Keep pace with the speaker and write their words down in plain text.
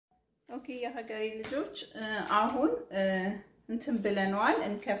ኦኬ የሀገሬ ልጆች አሁን እንትን ብለናል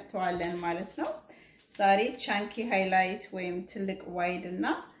እንከፍተዋለን ማለት ነው ዛሬ ቻንኪ ሃይላይት ወይም ትልቅ ዋይድ እና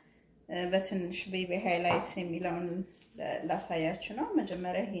በትንሽ ቤቢ ሃይላይት የሚለውን ላሳያችሁ ነው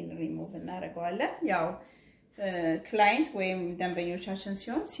መጀመሪያ ይሄን ሪሙቭ እናደርገዋለን ያው ክላይንት ወይም ደንበኞቻችን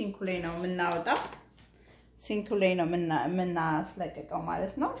ሲሆን ሲንኩ ላይ ነው የምናወጣው ሲንኩ ላይ ነው የምናስለቀቀው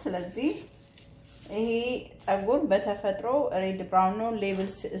ማለት ነው ስለዚህ ይሄ ጸጉር በተፈጥሮ ሬድ ብራውን ነው ሌቭል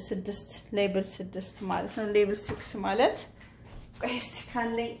 6 ማለት ነው ሌቭል 6 ማለት ቀስት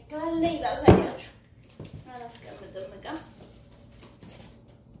ካለኝ ላሳያችሁ አላስቀምጥም ጋር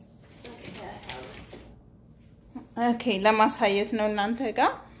ኦኬ ለማሳየት ነው እናንተ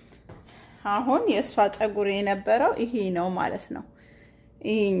ጋር አሁን የሷ ጸጉር የነበረው ይሄ ነው ማለት ነው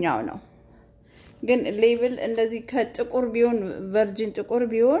ይሄኛው ነው ግን ሌቭል እንደዚህ ከጥቁር ቢሆን ቨርጂን ጥቁር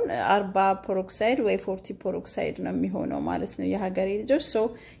ቢሆን 40 ፐሮክሳይድ ወይ 40 ፐሮክሳይድ ነው የሚሆነው ማለት ነው የሀገሬ ልጆች ሶ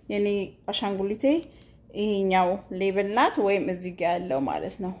የኔ አሻንጉሊቴ ይሄኛው ሌቭል ናት ወይም እዚህ ጋር ያለው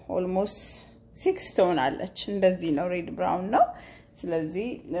ማለት ነው ኦልሞስት 6 ትሆናለች እንደዚህ ነው ሬድ ብራውን ነው ስለዚህ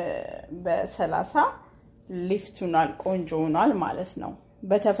በ30 ሊፍቱናል ቆንጆውናል ማለት ነው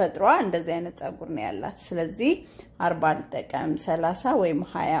በተፈጥሯ እንደዚህ አይነት ጸጉር ነው ያላት ስለዚህ 40 ልጠቀም 30 ወይም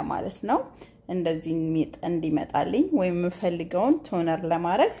 20 ማለት ነው እንደዚህ እንዲመጣልኝ ወይም ፈልገውን ቶነር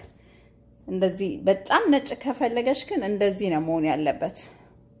ለማድረግ እንደዚህ በጣም ነጭ ከፈለገሽ ግን እንደዚህ ነው መሆን ያለበት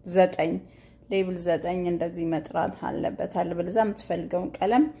 9 ሌቭል 9 እንደዚህ መጥራት አለበት አለበለዛ የምትፈልገውን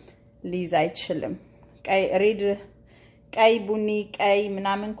ቀለም ሊይዝ አይችልም ቀይ ሬድ ቀይ ቡኒ ቀይ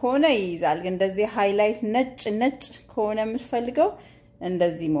ምናምን ከሆነ ይይዛል ግን እንደዚህ ሃይላይት ነጭ ከሆነ የምትፈልገው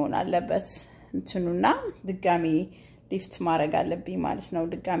እንደዚህ መሆን አለበት እንትኑና ድጋሚ ሊፍት ማድረግ አለብኝ ማለት ነው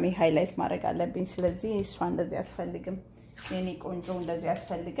ድጋሚ ሃይላይት ማድረግ አለብኝ ስለዚህ እሷ እንደዚህ አትፈልግም የኔ ቆንጆ እንደዚህ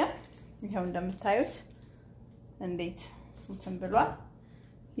አትፈልግም ይሄው እንደምታዩት እንዴት እንትን ብሏል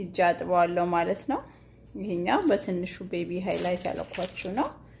ይጃጥባዋለው ማለት ነው ይሄኛው በትንሹ ቤቢ ሃይላይት ያለኳችሁ ነው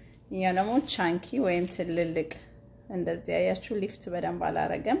ይሄ ደግሞ ቻንኪ ወይም ትልልቅ እንደዚህ ያያችሁ ሊፍት በደንብ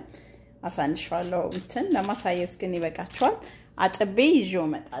አላረገም አሳንሻለሁ እንትን ለማሳየት ግን ይበቃችኋል አጥቤ ይዤው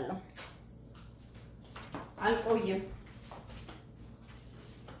መጣለሁ አልቆይም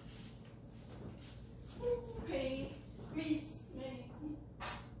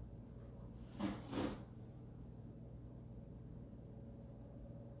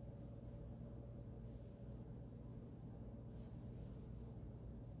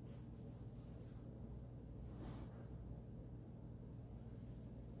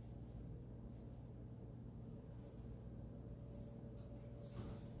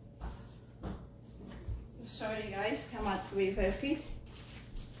Sorry guys, come out with her feet.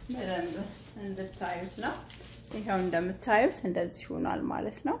 በደንብ እንድታዩት ነው ይሄው እንደምታዩት እንደዚህ ሆኗል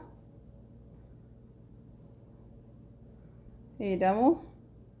ማለት ነው ይሄ ደግሞ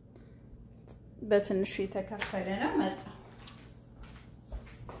በትንሹ የተከፈለ ነው መጣ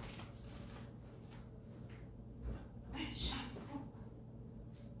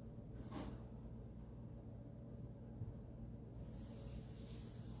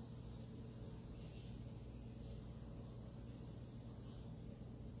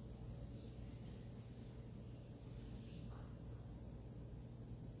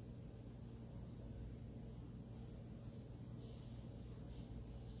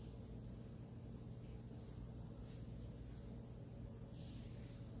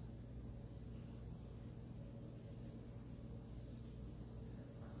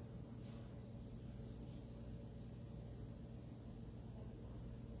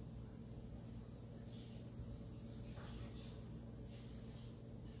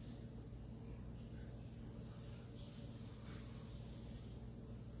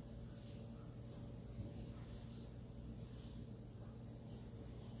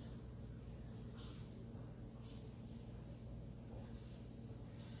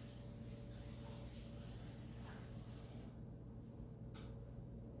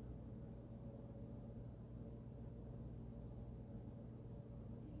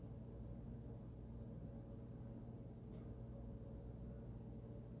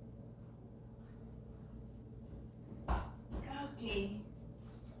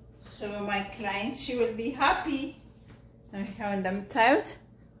So my client, she will be happy. how እንደምታዩት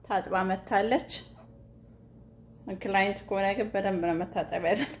ታጥባ መታለች ክላይንት ኮነ ግን በደንብ ነው መታጠብ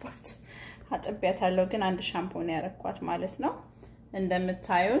ያለባት አጥቢያታለሁ ግን አንድ ሻምፖ ነው ያረኳት ማለት ነው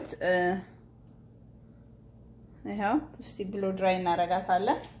እንደምታዩት ይሄው እስቲ ብሎ ድራይ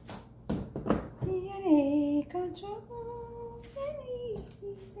እናረጋታለን የኔ ቆንጆ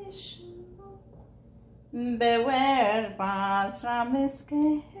በወር ባስራ መስከ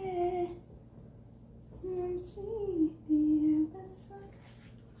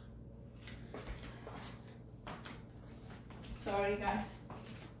sorry guys.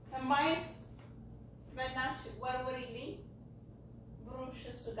 እማዬ በእናትሽ ወርውሪልኝ ብሩሽ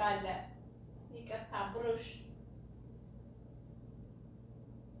እሱ ጋር አለ። ይቅርታ ብሩሽ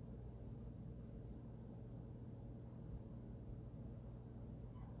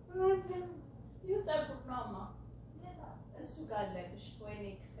ይጸብቅ ማማ እሱ ጋር አለልሽ። ወይኔ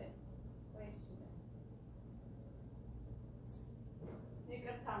ክፍል ወይ እሱ ጋር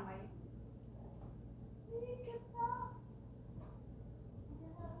ይቅርታ እማዬ ይቅርታ።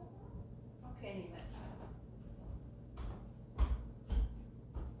 ኦኬ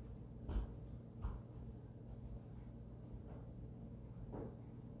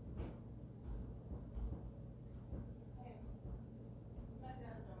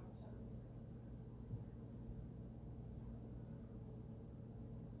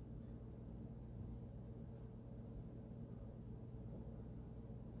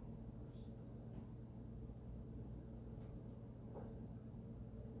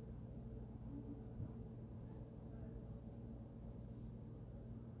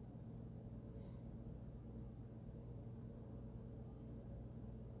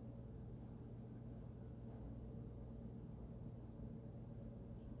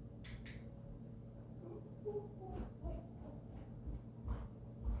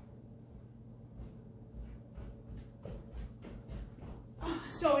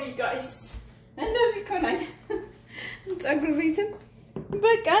ሶሪ ጋይስ እንደዚህ ከሆነ ፀጉር ቤትን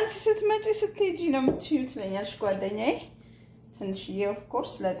በቃ አንቺ ስትመጪ ስትሄጂ ነው የምትዩት ለኛሽ ጓደኛዬ ትንሽዬ ኦፍ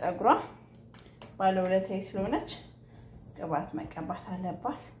ኮርስ ለፀጉሯ ባለውለታዬ ስለሆነች ቅባት መቀባት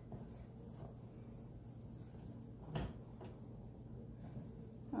አለባት።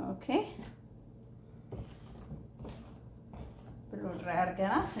 ኦኬ ብሎ ድራይ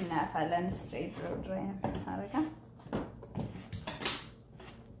አድርገናት እናያታለን። ስትሬት ብሎ ድራይ አድርገን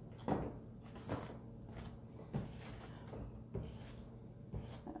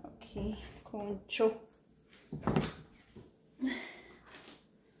concho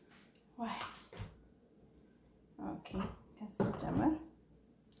ዋይ ኦኬ ከሰጀመር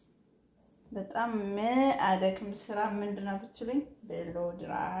በጣም አደክም ስራ ምንድነው ብትሉኝ ብሎ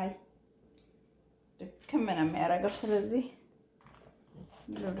ድራይ ድክም ነው የሚያደርገው። ስለዚህ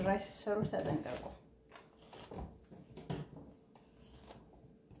ብሎ ድራይ ሲሰሩ ተጠንቀቁ።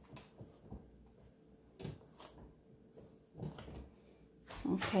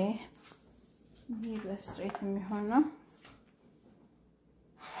 ኦኬ ይሄ በስትሬት የሚሆነው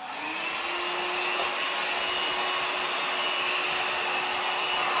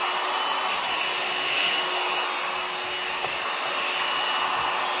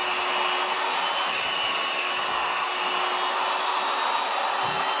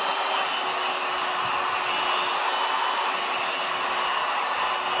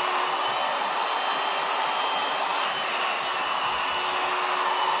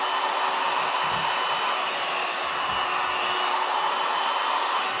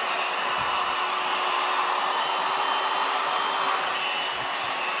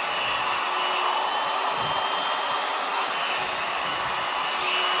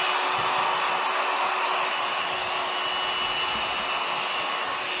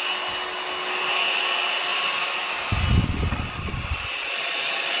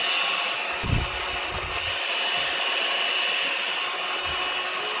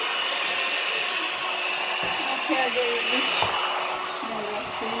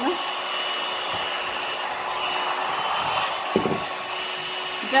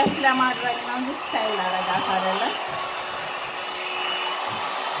ጀስት ለማድረግ ነው እንጂ ስታይል አረጋት አይደለም።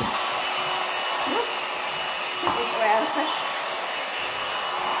 ያርፈሽ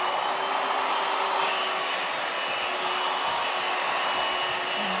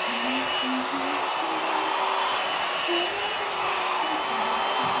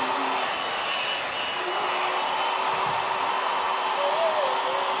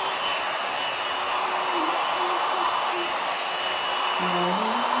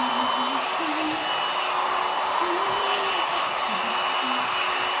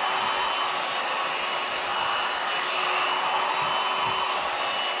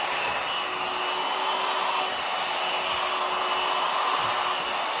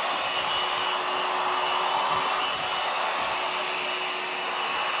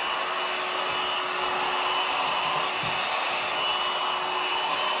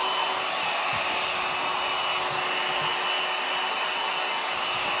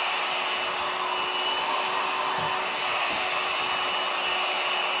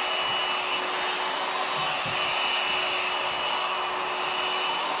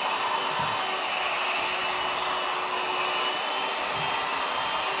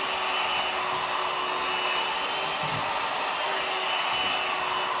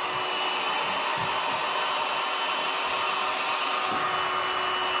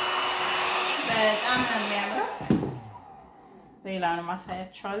በጣም ነው የሚያምረው። ሌላውን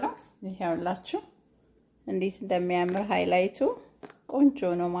ማሳያችኋለሁ። ይሄውላችሁ እንዴት እንደሚያምር ሃይላይቱ ቆንጆ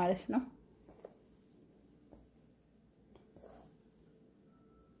ነው ማለት ነው።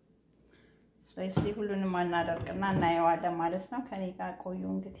 ስለዚህ ሁሉንም አናደርቅና እናየዋለን ማለት ነው። ከኔ ጋር ቆዩ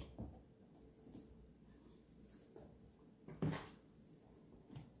እንግዲህ።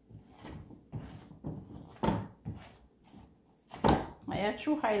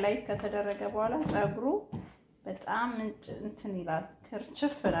 አያችሁ ሃይላይት ከተደረገ በኋላ ፀጉሩ በጣም እንትን ይላል፣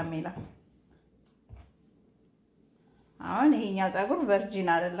 ክርችፍ ነው የሚለው። አሁን ይሄኛው ፀጉር ቨርጂን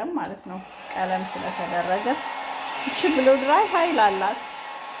አይደለም ማለት ነው ቀለም ስለተደረገ። እቺ ብሎ ድራይ ኃይል አላት፣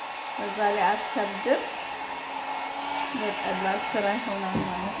 በዛ ላይ አትከብድም። የቀላል ስራ ይሆናል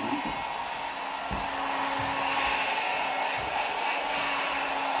ማለት ነው።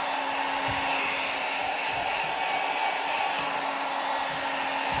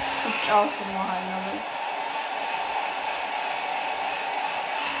 ጫውት መሃል ነው በዚህ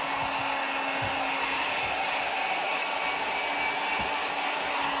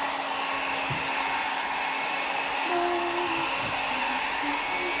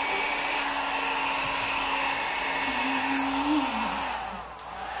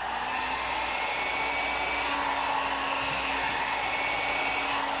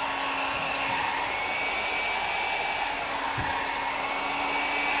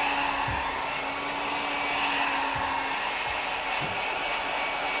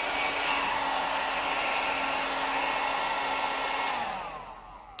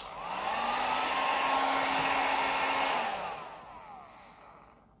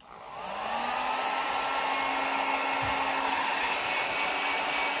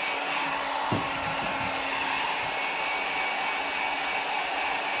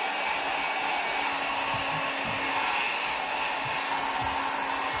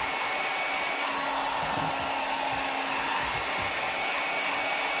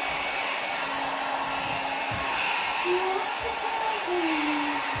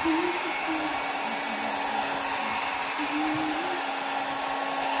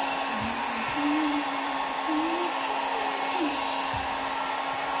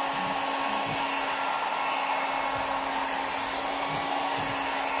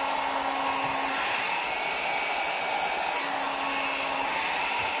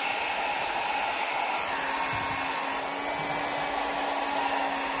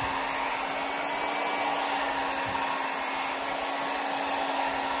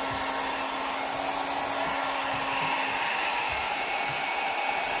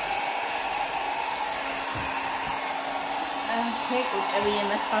ቁጭ ብዬ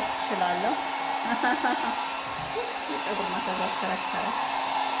መስራት እችላለሁ። የፀጉር ማሳዛት ከረከረ።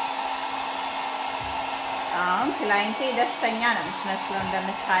 አሁን ክላይንቴ ደስተኛ ነው የምትመስለው፣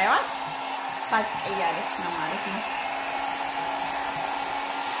 እንደምታዩት ሳቅ እያለች ነው ማለት ነው።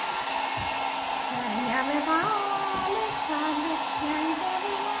 ያበባ ለሳለች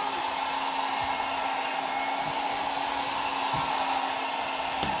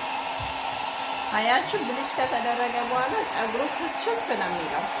አያችሁ ብልሽ ከተደረገ በኋላ ፀጉሩ ክችፍ ነው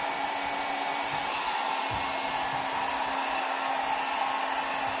የሚለው።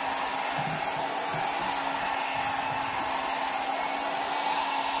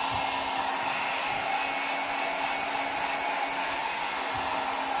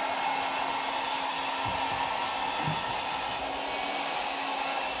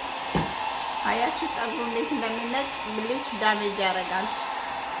 አያችሁ ፀጉሩ እንዴት እንደሚነጭ ብልሽ ዳሜጅ ያደርጋል።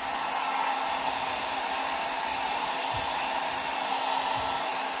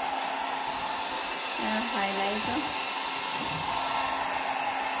 highlighter.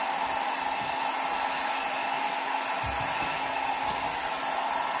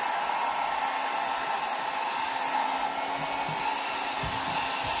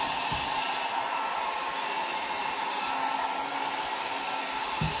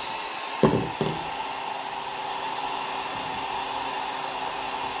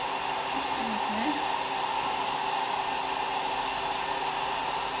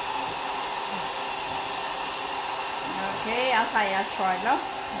 Okay, አሳያችኋለሁ።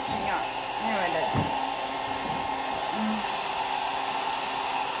 እኛው ወለድ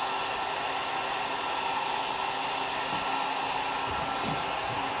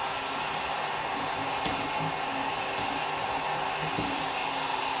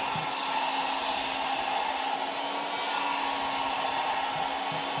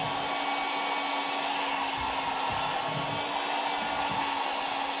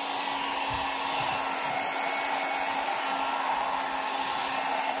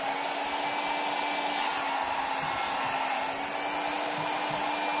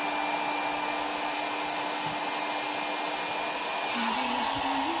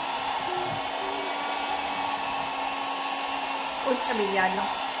ቁጭ ብያለሁ።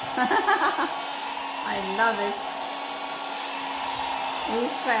 I love it.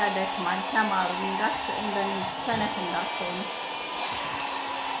 ይህ ስራ ያደክማል። ተማሩ እንደኔ ሰነፍ እንዳትሆኑ።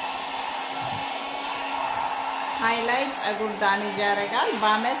 ሃይላይት ፀጉር ዳሜጅ ያደርጋል።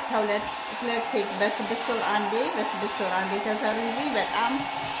 በአመት ከሁለት በ6 ወር አንዴ ተሰሩ እንጂ በጣም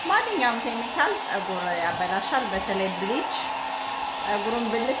ማንኛውም ኬሚካል ፀጉር ያበላሻል። በተለይ ብሊች ፀጉሩን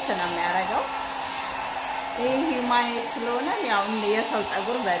ብልጭ ነው የሚያደርገው። ይህ ሂውማኔት ስለሆነ ያው የሰው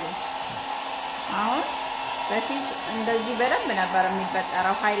ፀጉር በሉት። አሁን በፊት እንደዚህ በደንብ ነበር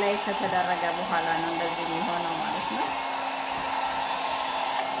የሚበጠረው። ሃይላይት ከተደረገ በኋላ ነው እንደዚህ የሚሆነው ማለት ነው።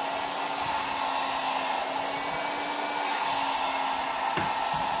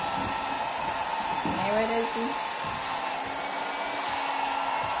 ወደዚህ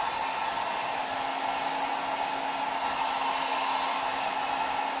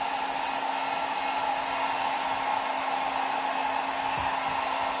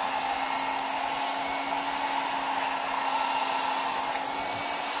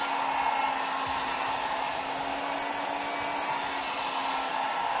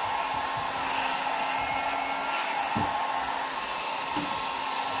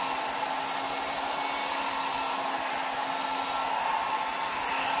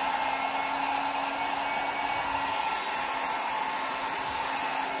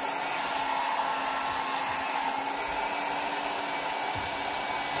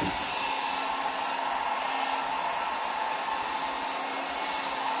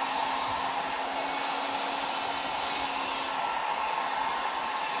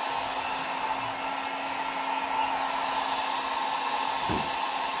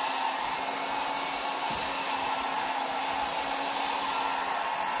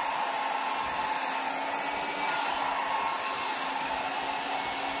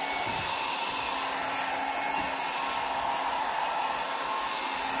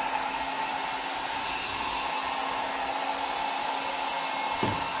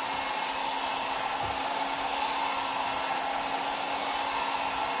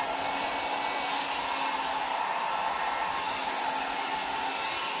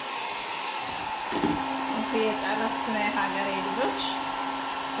የጨረስኩ ነው የሀገሬ ልጆች።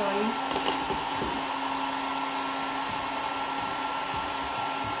 ሶሪ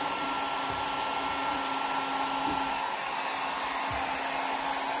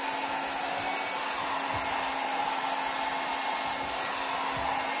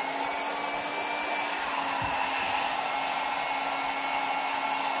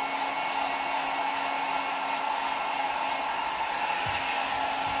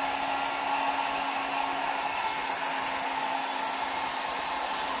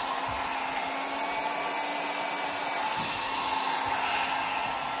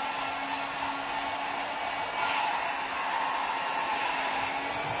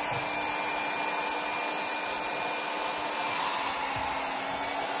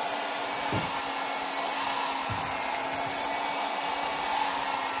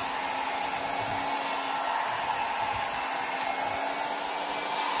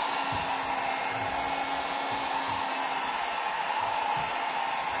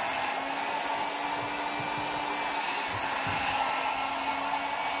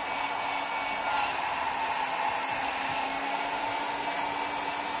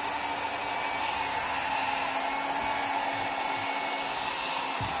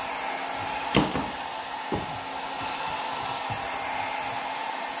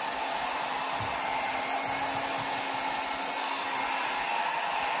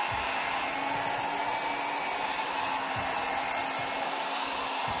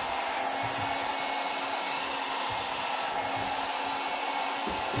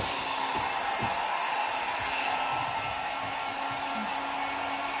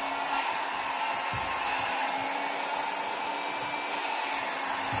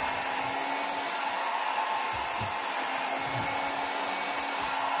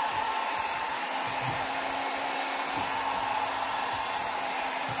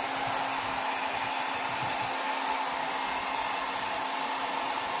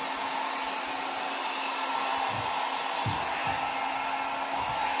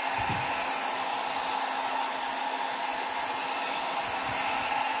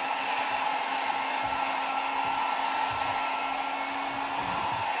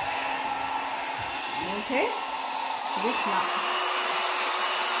Okay, this now.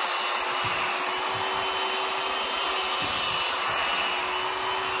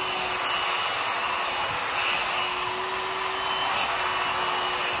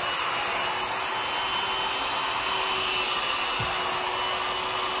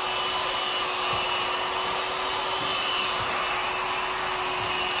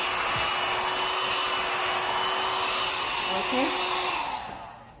 Okay,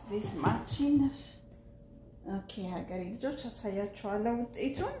 this much enough. Okay, ሀገሬ ልጆች አሳያችኋለሁ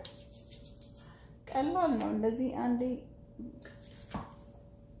ውጤቱን። ቀላል ነው እንደዚህ አንዴ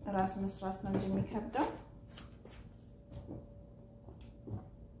ራስ መስራት ነው እንጂ የሚከብደው።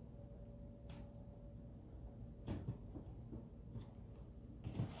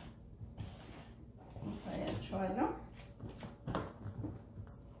 አሳያችኋለሁ።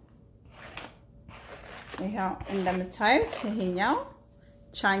 ይሄው እንደምታዩት ይሄኛው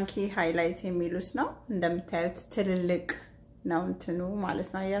ቻንኪ ሃይላይት የሚሉት ነው። እንደምታዩት ትልልቅ ነው እንትኑ ማለት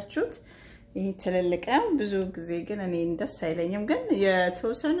ነው። ያያችሁት ይሄ ትልልቅ ነው። ብዙ ጊዜ ግን እኔ እንደስ አይለኝም፣ ግን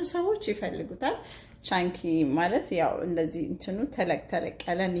የተወሰኑ ሰዎች ይፈልጉታል። ቻንኪ ማለት ያው እንደዚህ እንትኑ ተለቅ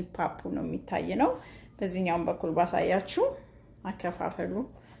ያለ ኒፓፑ ነው የሚታይ ነው። በዚህኛው በኩል ባሳያችሁ አከፋፈሉ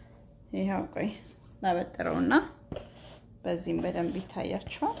ይሄው ቆይ ላበጥረውና በዚህም በደንብ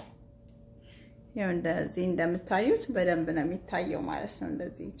ይታያችኋል። ያው እንደዚህ እንደምታዩት በደንብ ነው የሚታየው ማለት ነው።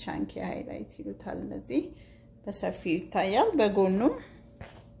 እንደዚህ ቻንኪ ሃይላይት ይሉታል። እንደዚህ በሰፊው ይታያል። በጎኑም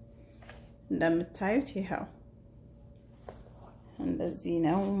እንደምታዩት ይሄው እንደዚህ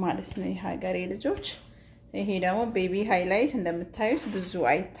ነው ማለት ነው። የሀገሬ ልጆች ይሄ ደግሞ ቤቢ ሃይላይት እንደምታዩት ብዙ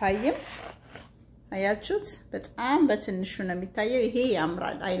አይታይም። አያችሁት? በጣም በትንሹ ነው የሚታየው። ይሄ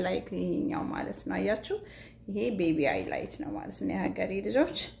ያምራል። አይ ላይክ ይሄኛው ማለት ነው። አያችሁ? ይሄ ቤቢ ሃይላይት ነው ማለት ነው። የሀገሬ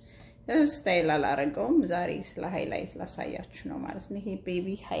ልጆች ስታይል አላረገውም። ዛሬ ስለ ሃይላይት ላሳያችሁ ነው ማለት ነው። ይሄ ቤቢ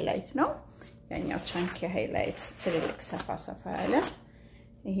ሃይላይት ነው። ያኛው ቻንኪ ሃይላይት ትልልቅ ሰፋ ያለ።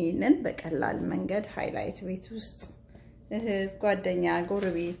 ይሄንን በቀላል መንገድ ሃይላይት ቤት ውስጥ ጓደኛ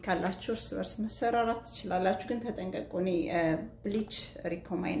ጎረቤት ካላችሁ እርስ በርስ መሰራራት ትችላላችሁ። ግን ተጠንቀቁ። እኔ ብሊች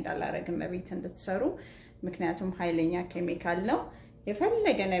ሪኮማንድ አላረግም በቤት እንድትሰሩ፣ ምክንያቱም ኃይለኛ ኬሚካል ነው።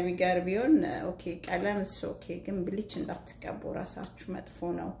 የፈለገ ነገር ቢሆን ኦኬ ቀለምስ ኦኬ፣ ግን ብሊች እንዳትቀቡ፣ ራሳችሁ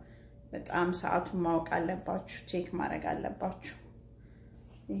መጥፎ ነው። በጣም ሰዓቱን ማወቅ አለባችሁ፣ ቼክ ማድረግ አለባችሁ።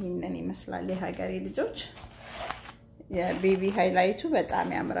 ይሄንን ይመስላል የሀገሬ ልጆች። የቤቢ ሃይላይቱ በጣም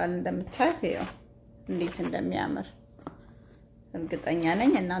ያምራል። እንደምታዩት ይሄው እንዴት እንደሚያምር እርግጠኛ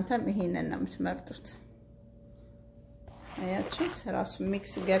ነኝ እናንተም ይሄንን ነው የምትመርጡት። አያችሁት? ራሱ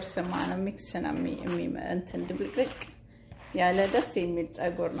ሚክስ ገብስማ ነው፣ ሚክስ ነው እንትን ድብልቅልቅ ያለ ደስ የሚል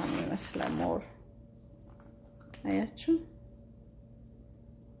ጸጉር ነው የሚመስለው ሞር። አያችሁ?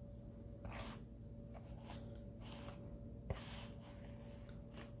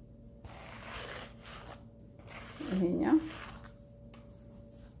 ይሄኛው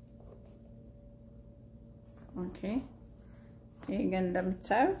ኦኬ። ይሄ ግን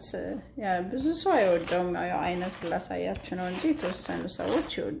እንደምታዩት ያ ብዙ ሰው አይወደውም። ያው አይነቱ ላሳያችሁ ነው እንጂ የተወሰኑ ሰዎች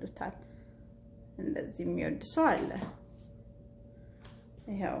ይወዱታል። እንደዚህ የሚወድ ሰው አለ።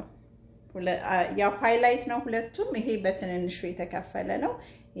 ያው ሃይላይት ነው ሁለቱም። ይሄ በትንንሹ የተከፈለ ነው፣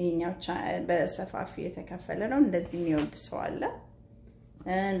 ይሄኛው በሰፋፊ የተከፈለ ነው። እንደዚህ የሚወድ ሰው አለ፣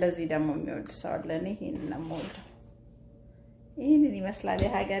 እንደዚህ ደግሞ የሚወድ ሰው አለ። እኔ ይሄንን ነው የምወደው። ይሄንን ይመስላል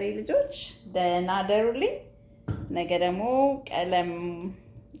የሀገሬ ልጆች። ደህና ደሩልኝ። ነገ ደግሞ ቀለም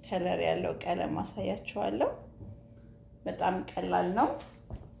ከለር ያለው ቀለም አሳያችኋለሁ። በጣም ቀላል ነው።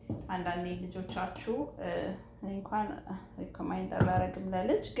 አንዳንዴ ልጆቻችሁ እንኳን ሪኮማንድ አላረግም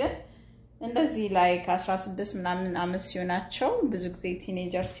ለልጅ፣ ግን እንደዚህ ላይ ከ16 ምናምን አመት ሲሆናቸው ብዙ ጊዜ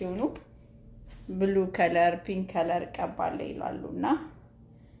ቲኔጀር ሲሆኑ ብሉ ከለር ፒንክ ከለር ቀባለ ይላሉና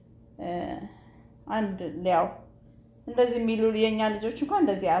አንድ ያው እንደዚህ የሚሉ የኛ ልጆች እንኳን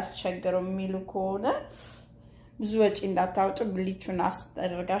እንደዚህ አያስቸግሩም የሚሉ ከሆነ ብዙ ወጪ እንዳታወጡ ብሊቹን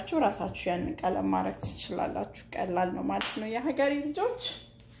አስተደርጋችሁ ራሳችሁ ያን ቀለም ማድረግ ትችላላችሁ። ቀላል ነው ማለት ነው የሀገሬ ልጆች።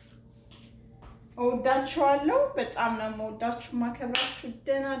 እወዳችኋለሁ። በጣም ነው የምወዳችሁ ማከብራችሁ።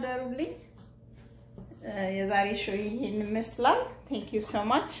 ደህና ደሩልኝ። የዛሬ ሾው ይሄን ይመስላል። thank you so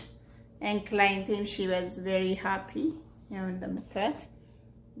much and client team she was very happy። ያው እንደምታዩት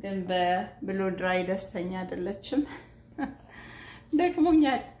ግን በብሎ ድራይ ደስተኛ አይደለችም።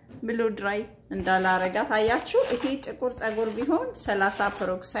 ደክሞኛል ብሎ ድራይ እንዳላረጋት አያችሁ። ይሄ ጥቁር ጸጉር ቢሆን 30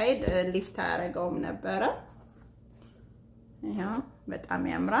 ፐሮክሳይድ ሊፍት አያረጋውም ነበረ። ያው በጣም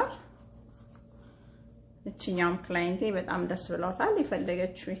ያምራል። እቺኛም ክላይንቴ በጣም ደስ ብሏታል።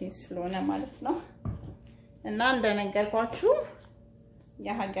 የፈለገችው ይሄ ስለሆነ ማለት ነው። እና እንደነገርኳችሁ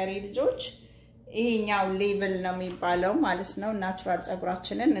የሀገሬ ልጆች ይሄኛው ሌቭል ነው የሚባለው ማለት ነው። ናቹራል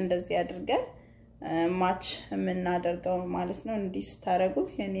ጸጉራችንን እንደዚህ አድርገን ማች የምናደርገው ማለት ነው። እንዲህ ስታረጉት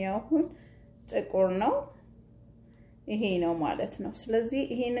የኔው አሁን ጥቁር ነው፣ ይሄ ነው ማለት ነው። ስለዚህ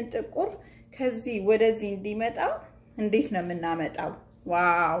ይሄንን ጥቁር ከዚህ ወደዚህ እንዲመጣ እንዴት ነው የምናመጣው?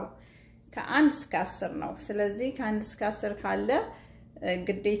 ዋው ከ1 እስከ 10 ነው። ስለዚህ ከ1 እስከ 10 ካለ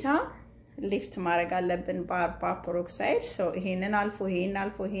ግዴታ ሊፍት ማድረግ አለብን በ40 ፐሮክሳይድ ሶ ይሄንን አልፎ ይሄን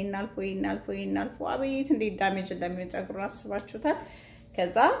አልፎ ይሄን አልፎ ይሄን አልፎ ይሄን አልፎ አቤት እንዴት ዳሜጅ እንደሚወጣ ፀጉር አስባችሁታል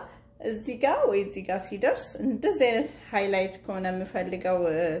ከዛ እዚህ ጋር ወይ እዚህ ጋር ሲደርስ እንደዚህ አይነት ሃይላይት ከሆነ የምፈልገው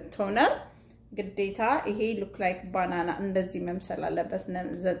ቶነር ግዴታ ይሄ ሉክ ላይክ ባናና እንደዚህ መምሰል አለበት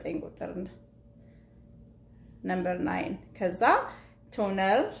 9 ቁጥር ነምበር 9 ከዛ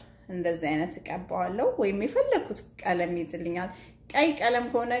ቶነር እንደዚህ አይነት ቀባዋለሁ ወይ የፈለኩት ቀለም ይዝልኛል ቀይ ቀለም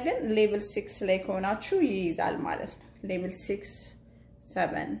ከሆነ ግን ሌቭል 6 ላይ ከሆናችሁ ይይዛል ማለት ነው ሌቭል 6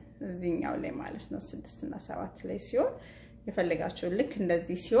 7 እዚህኛው ላይ ማለት ነው 6 እና 7 ላይ ሲሆን የፈለጋችሁ ልክ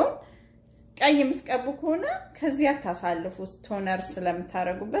እንደዚህ ሲሆን ቀይ የምትቀቡ ከሆነ ከዚህ አታሳልፉት ቶነር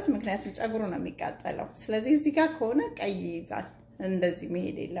ስለምታረጉበት ምክንያቱም ፀጉሩ ነው የሚቃጠለው ስለዚህ እዚህ ጋር ከሆነ ቀይ ይይዛል እንደዚህ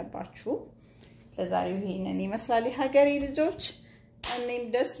መሄድ የለባችሁ ለዛሬው ይሄንን ይመስላል የሀገሬ ልጆች እኔም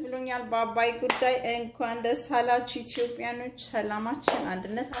ደስ ብሎኛል ባባይ ጉዳይ እንኳን ደስ አላችሁ ኢትዮጵያኖች ሰላማችን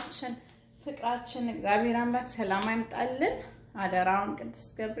አንድነታችን ፍቅራችን እግዚአብሔር አምላክ ሰላም ያምጣልን አደራውን ቅዱስ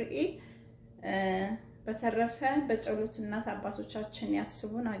ገብርኤል በተረፈ በጸሎት እናት አባቶቻችን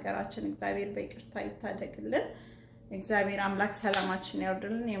ያስቡን ሀገራችን እግዚአብሔር በይቅርታ ይታደግልን እግዚአብሔር አምላክ ሰላማችን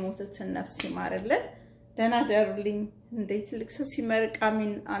ያወርድልን የሞቱትን ነፍስ ይማርልን ደህና ደሩልኝ እንዴት ልክሶ ሲመርቅ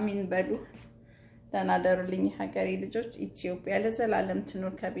አሚን አሚን በሉ ደህና ደሩልኝ ሀገሬ ልጆች ኢትዮጵያ ለዘላለም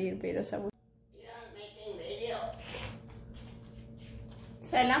ትኑር ከብሔር ብሔረሰቦች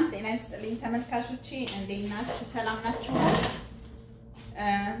ሰላም ጤና ይስጥልኝ ተመልካቾቼ እንዴት ናችሁ ሰላም ናችሁ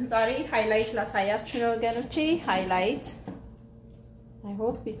ዛሬ ሃይላይት ላሳያችሁ ነው ወገኖቼ ሃይላይት አይ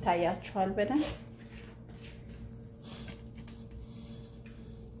ሆፕ ይታያችኋል በደንብ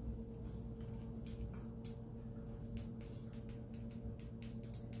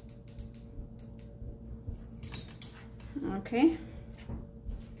ኦኬ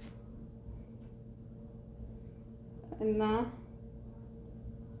እና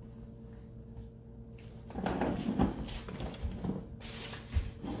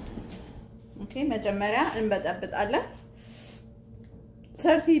መጀመሪያ እንበጠብጣለን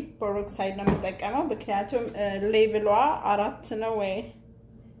 30 ፐሮክሳይድ ነው የምጠቀመው ምክንያቱም ሌቭሏ 4 ነው ወይ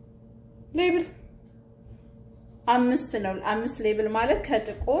ሌቭል 5 ነው 5 ሌቭል ማለት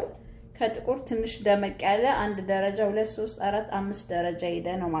ከጥቁር ትንሽ ደመቅ ያለ 1 ደረጃ 2 3 4 5 ደረጃ ሄደ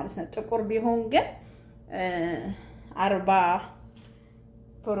ነው ማለት ነው ጥቁር ቢሆን ግን 40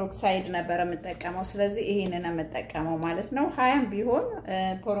 ፐሮክሳይድ ነበር የምጠቀመው ስለዚህ ይሄንን የምጠቀመው ማለት ነው 20 ቢሆን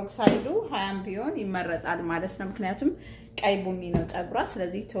ፐሮክሳይዱ 20 ቢሆን ይመረጣል ማለት ነው ምክንያቱም ቀይ ቡኒ ነው ፀጉራ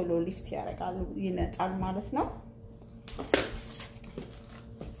ስለዚህ ቶሎ ሊፍት ያደርጋል ይነጣል ማለት ነው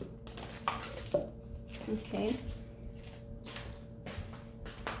ኦኬ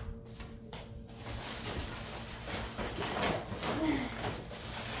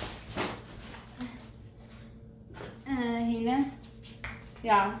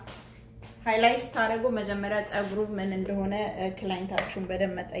ያ ሃይላይት ታረጉ መጀመሪያ ፀጉሩ ምን እንደሆነ ክላይንታችሁን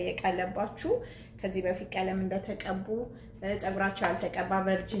በደንብ መጠየቅ አለባችሁ ከዚህ በፊት ቀለም እንደተቀቡ ፀጉራቸው ያልተቀባ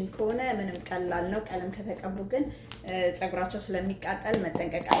ቨርጂን ከሆነ ምንም ቀላል ነው ቀለም ከተቀቡ ግን ፀጉራቸው ስለሚቃጠል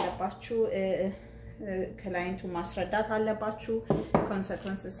መጠንቀቅ አለባችሁ ክላይንቱ ማስረዳት አለባችሁ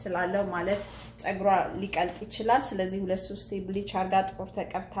ኮንሲኩዌንስስ ስላለው ማለት ፀጉሯ ሊቀልጥ ይችላል ስለዚህ 2-3 ብሊች አርጋ ጥቁር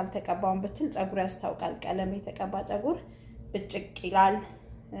ተቀብታል ተቀባውን በትል ፀጉር ያስታውቃል ቀለም የተቀባ ፀጉር ብጭቅ ይላል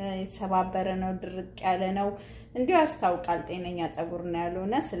የተሰባበረ ነው ድርቅ ያለ ነው እንዲሁ ያስታውቃል ጤነኛ ፀጉር ነው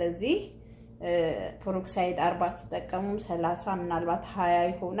ያለውና ስለዚህ ፐሮክሳይድ 40 ተጠቀሙም 30 ምናልባት 20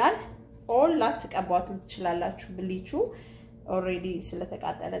 ይሆናል ኦል ላትቀባቱ ትችላላችሁ ብሊቹ ኦሬዲ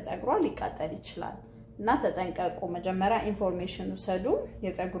ስለተቃጠለ ፀጉሯ ሊቃጠል ይችላል እና ተጠንቀቁ መጀመሪያ ኢንፎርሜሽን ወሰዱ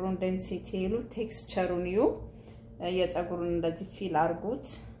የፀጉሩን ዴንሲቲ ይሉ ቴክስቸሩን ይዩ የፀጉሩን እንደዚህ ፊል አርጉት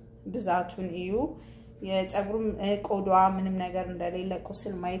ብዛቱን ይዩ የፀጉሩም ቆዳዋ ምንም ነገር እንደሌለ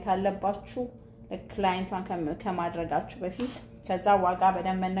ቁስል ማየት አለባችሁ ክላይንቷን ከማድረጋችሁ በፊት ከዛ ዋጋ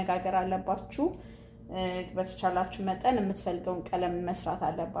በደንብ መነጋገር አለባችሁ በተቻላችሁ መጠን የምትፈልገውን ቀለም መስራት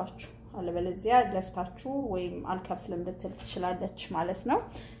አለባችሁ አለበለዚያ ለፍታችሁ ወይም አልከፍልም ልትል ትችላለች ማለት ነው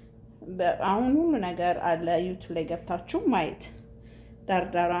አሁን ሁሉ ነገር አለ ዩቲዩብ ላይ ገብታችሁ ማየት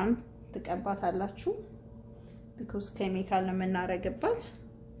ዳርዳራን ትቀባታላችሁ because chemical ነው የምናረግባት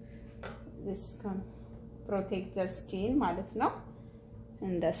this can protect the skin ማለት ነው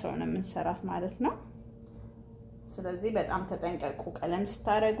እንደ ሰው ነው የምንሰራት ማለት ነው ስለዚህ በጣም ተጠንቀቁ ቀለም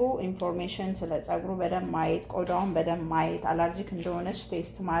ስታረጉ ኢንፎርሜሽን ስለ ፀጉሩ በደም ማየት ቆዳውን በደም ማየት አለርጂክ እንደሆነች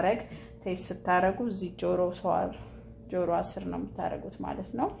ቴስት ማድረግ ቴስት ስታረጉ እዚህ ጆሮ አስር ነው የምታረጉት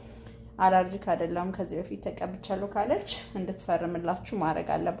ማለት ነው አለርጂክ አይደለም ከዚህ በፊት ተቀብቻለሁ ካለች እንድትፈርምላችሁ ማድረግ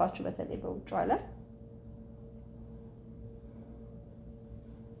አለባችሁ በተለይ በውጭ አለ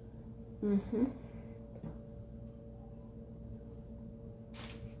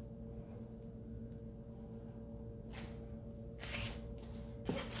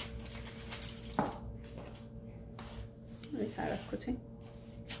ያረኩት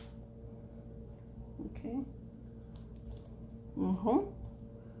ኦኬ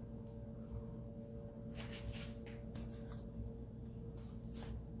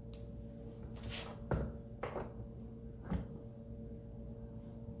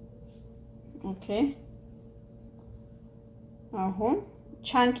ኦኬ አሁን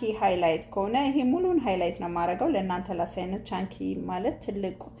ቻንኪ ሃይላይት ከሆነ ይሄ ሙሉን ሃይላይት ነው ማረጋው ለእናንተ ላሳይነው ቻንኪ ማለት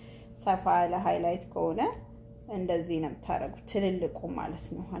ትልቁ ሰፋ ያለ ሃይላይት ከሆነ እንደዚህ ነው ታረጉት ትልልቁ ማለት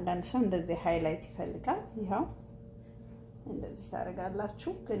ነው አንዳንድ ሰው እንደዚህ ሃይላይት ይፈልጋል ይሄው እንደዚህ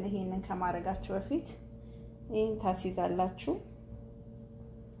ታረጋላችሁ ግን ይሄንን ከማረጋችሁ በፊት ይሄን ታሲዛላችሁ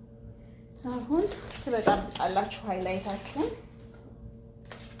አሁን ትበጣብጣላችሁ ሃይላይታችሁን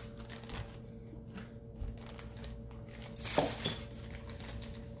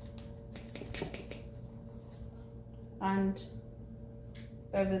አንድ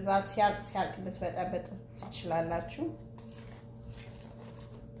በብዛት ሲያልቅ ብትበጣበጡ ትችላላችሁ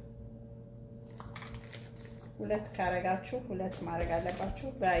ሁለት ካረጋችሁ ሁለት ማድረግ አለባችሁ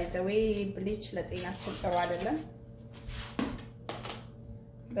ባይዘዌ ብሊች ለጤናችን ጥሩ አይደለም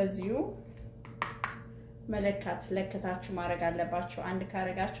በዚሁ መለካት ለከታችሁ ማድረግ አለባችሁ አንድ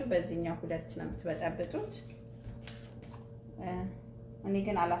ካረጋችሁ በዚህኛው ሁለት ነው የምትበጣበጡት እኔ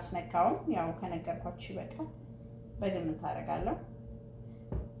ግን አላስነካውም ያው ከነገርኳችሁ ይበቃል በግምት አረጋለሁ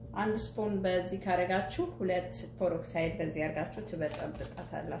አንድ ስፑን በዚህ ካረጋችሁ ሁለት ፖሮክሳይድ በዚህ አርጋችሁ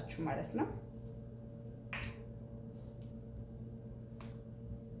ትበጣብጣታላችሁ ማለት ነው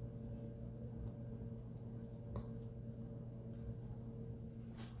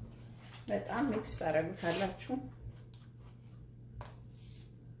በጣም ሚክስ ታረጉታላችሁ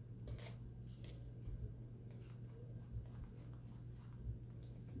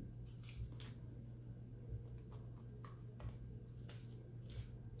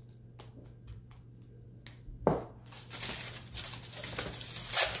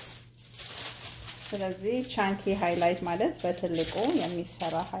ስለዚህ ቻንኪ ሃይላይት ማለት በትልቁ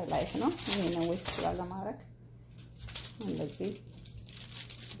የሚሰራ ሃይላይት ነው ይሄ ነው ዌስት ለማድረግ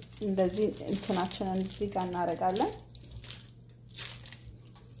እንደዚህ እንትናችንን እዚህ ጋር እናረጋለን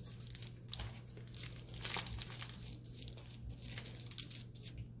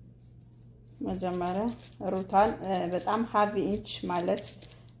መጀመሪያ ሩታን በጣም ሃቪ ኢንች ማለት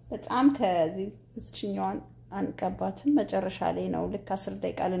በጣም ከዚህ እችኛዋን አንቀባትም መጨረሻ ላይ ነው ልክ 10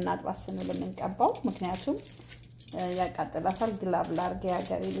 ደቂቃ ልናጥባት ስንል የምንቀባው ምክንያቱም ያቃጥላታል ግላብ ላርግ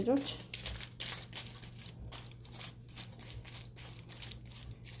ያገሬ ልጆች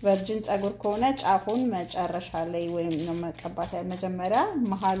ቨርጂን ጸጉር ከሆነ ጫፉን መጨረሻ ላይ ወይም ነው መቀባት መጀመሪያ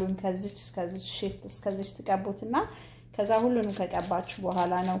መሃሉን ከዚች እስከዚች ሺፍት እስከዚች ተቀቡትና ከዛ ሁሉንም ከቀባችሁ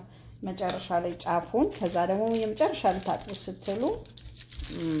በኋላ ነው መጨረሻ ላይ ጫፉን ከዛ ደግሞ የመጨረሻ ልታጥቡ ስትሉ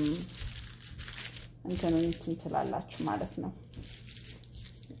እንትኑን ትላላችሁ ማለት ነው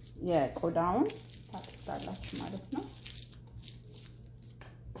የቆዳውን ታጥባላችሁ ማለት ነው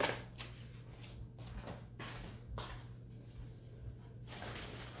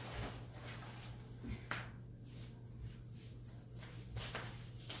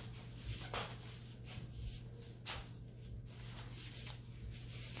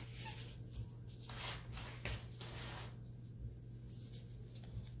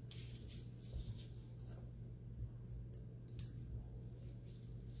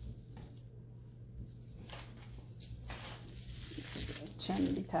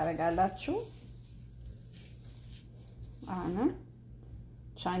ታረጋላችሁ አሁን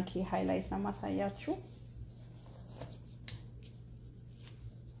ቻንኪ ሃይላይት ነው ማሳያችሁ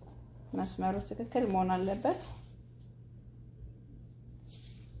መስመሩ ትክክል መሆን አለበት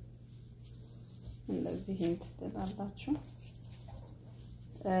እንደዚህ እንትላላችሁ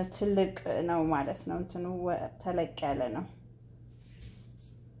ትልቅ ነው ማለት ነው እንትኑ ተለቅ ያለ ነው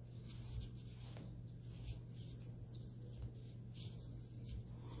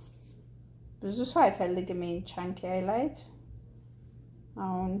ብዙ ሰው አይፈልግም ይሄን ቻንኪ ሃይላይት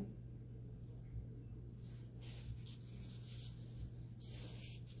አሁን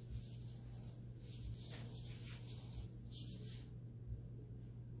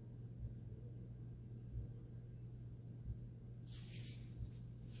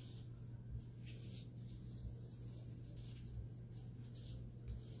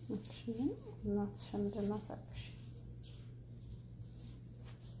not şundana takmış.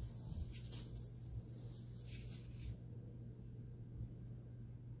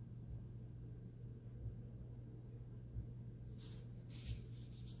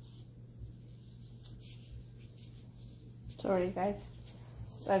 Sorry guys.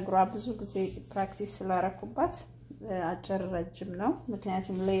 ጸጉሯ ብዙ ጊዜ ፕራክቲስ ስላረኩባት አጭር ረጅም ነው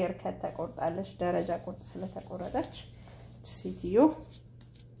ምክንያቱም ሌየር ከተቆርጣለች ደረጃ ቁርጥ ስለተቆረጠች ሴትዮ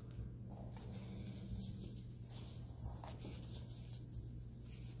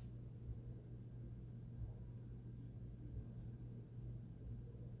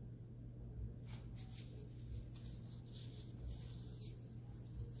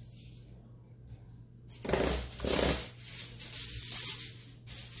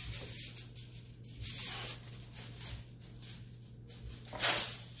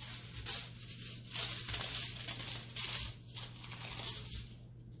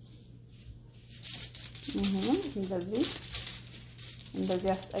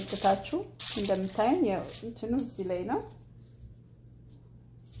እንደዚህ አስጠግታችሁ እንደምታዩኝ ያው እንትኑ እዚህ ላይ ነው።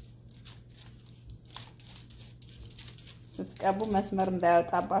 ስትቀቡ መስመር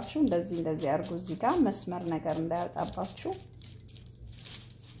እንዳያወጣባችሁ እንደዚህ አድርጉ። እዚህ ጋር መስመር ነገር እንዳያወጣባችሁ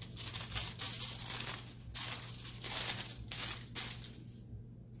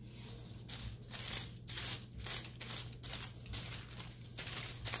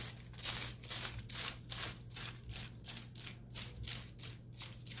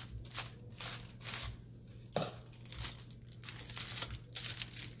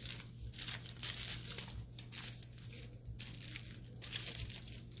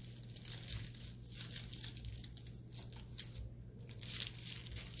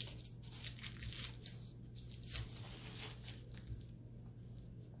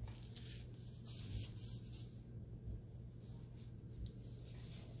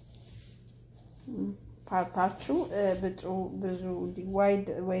ፓርታችሁ ብዙ ዋይድ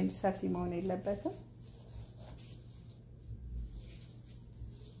ወይም ሰፊ መሆን የለበትም።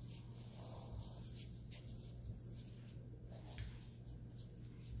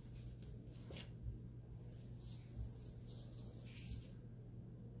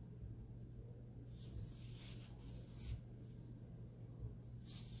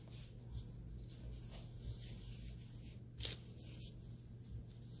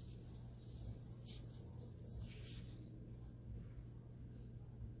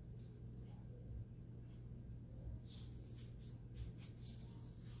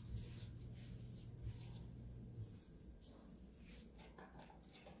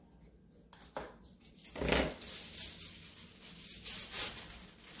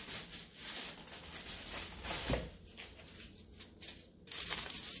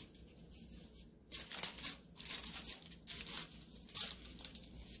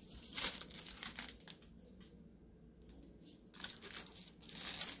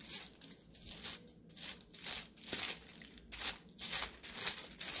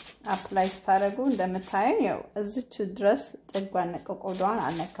 አፕላይ ስታደርጉ እንደምታዩ ያው እዚች ድረስ ጥጓን ቆዳዋን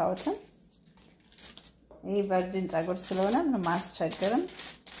አልነካውትም። ይሄ ቨርጂን ፀጉር ስለሆነ ምንም አያስቸግርም።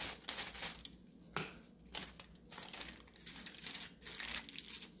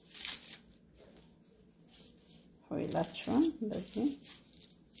 ሆይላችሁን እንደዚህ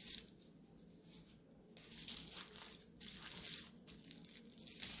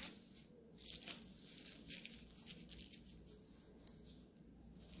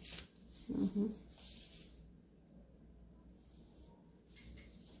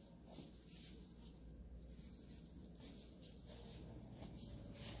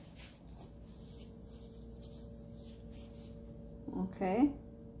ኦኬ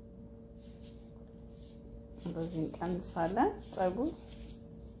እንደዚህ እንቀንሳለን። ፀጉር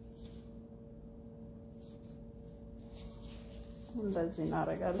እንደዚህ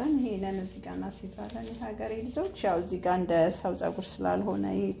እናደርጋለን። ይሄንን እዚህ ጋር እናስይዛለን። የሀገሬ ልጆች ያው እዚህ ጋር እንደ ሰው ፀጉር ስላልሆነ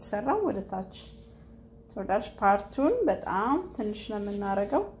ይሄ የተሰራው ወደ ታች ተወዳጅ ፓርቱን በጣም ትንሽ ነው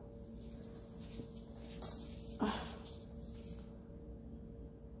የምናደርገው።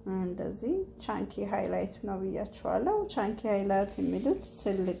 እንደዚህ ቻንኪ ሃይላይት ነው ብያችኋለሁ። ቻንኪ ሃይላይት የሚሉት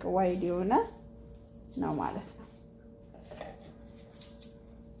ትልቅ ዋይድ የሆነ ነው ማለት ነው።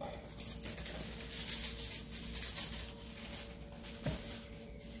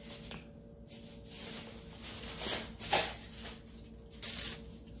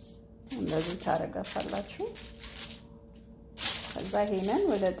 እንደዚህ ታረጋታላችሁ። ከዛ ይሄንን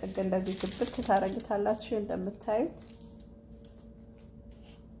ወደ ጥግ እንደዚህ ግብት ታረጋታላችሁ እንደምታዩት።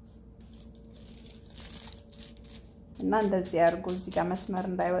 እና እንደዚህ አድርጎ እዚህ ጋር መስመር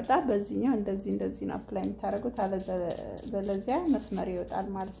እንዳይወጣ በዚህኛው እንደዚህ ነው አፕላይ የምታረጉት። አለበለዚያ መስመር ይወጣል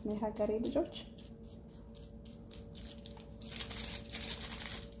ማለት ነው የሀገሬ ልጆች።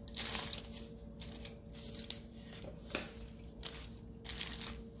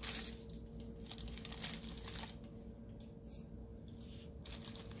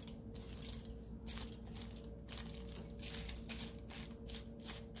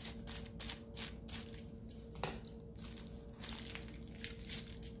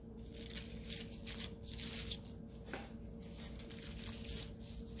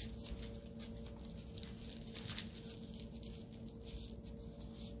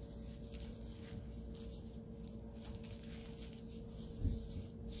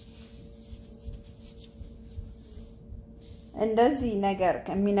 እንደዚህ ነገር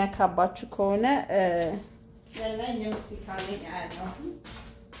የሚነካባችሁ ከሆነ ለላይኛው ስቲካለኝ አያለው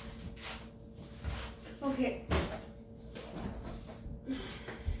ኦኬ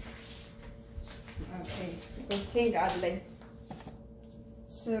ጉቲንግ አለኝ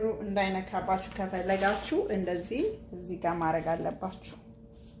ስሩ እንዳይነካባችሁ ከፈለጋችሁ እንደዚህ እዚህ ጋር ማድረግ አለባችሁ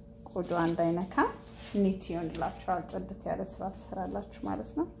ቆዳው እንዳይነካ ኒት ይሆንላችኋል ጽድት ያለ ስራ ትሰራላችሁ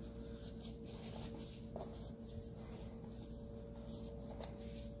ማለት ነው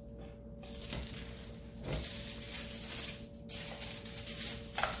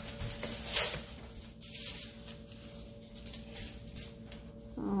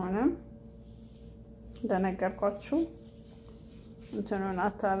አሁንም እንደነገርኳችሁ እንትኑን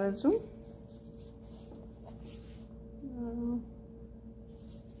አታበዙ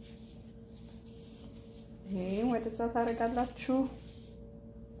ይሄ ወደዛ ታረጋላችሁ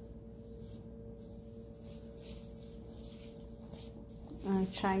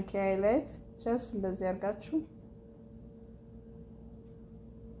ቻንኪ አይለት ጀስት እንደዚህ አርጋችሁ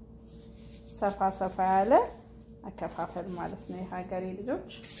ሰፋ ሰፋ ያለ አከፋፈል ማለት ነው የሀገሬ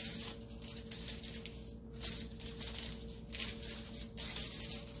ልጆች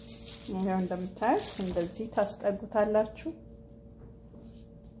ይሄው እንደምታዩት እንደዚህ ታስጠጉታላችሁ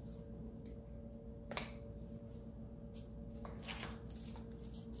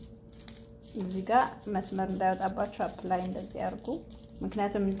እዚህ ጋር መስመር እንዳይወጣባችሁ አፕላይ እንደዚህ አርጉ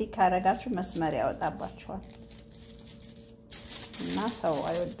ምክንያቱም እንዲህ ካረጋችሁ መስመር ያወጣባችኋል እና ሰው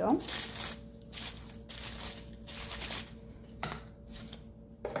አይወደውም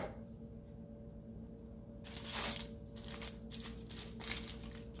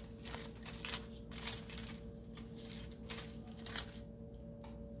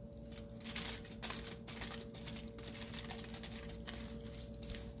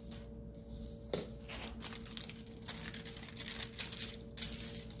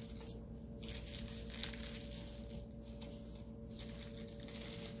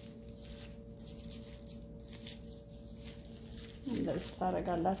እንደዚህ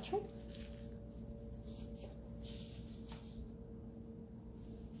ታረጋላችሁ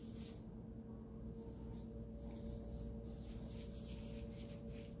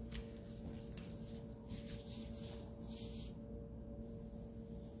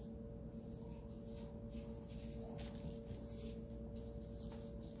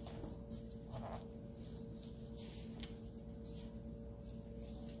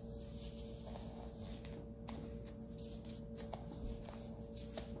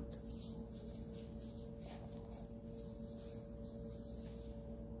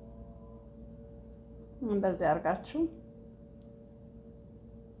እንደዚህ አርጋችሁ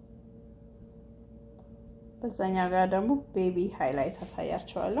በዛኛው ጋር ደግሞ ቤቢ ሃይላይት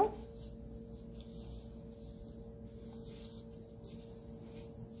አሳያችኋለሁ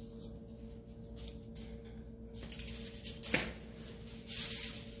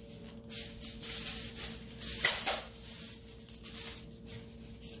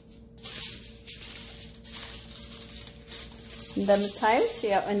እንደምታዩት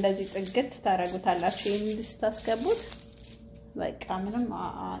ያው እንደዚህ ጥግት ታረጉታላችሁ ይሄን ልስታስገቡት በቃ ምንም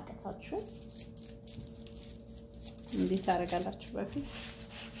አቀታችሁ እንዴ ታረጋላችሁ በፊት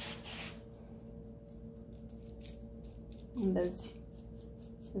እንደዚህ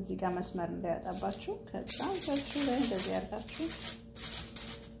እዚህ ጋር መስመር እንዳያጣባችሁ ከዛ ታችሁ ላይ እንደዚህ አርጋችሁ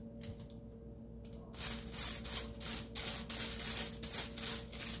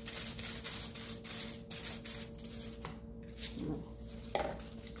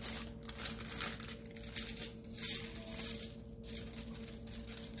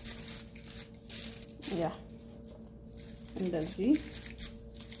ያ እንደዚህ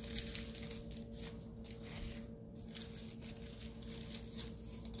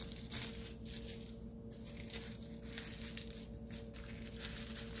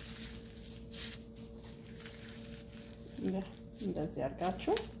እንደዚህ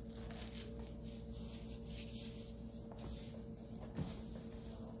አርጋችሁ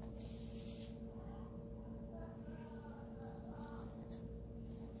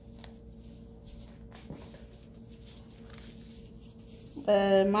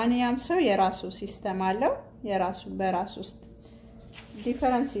ማንኛውም ሰው የራሱ ሲስተም አለው የራሱ በራሱ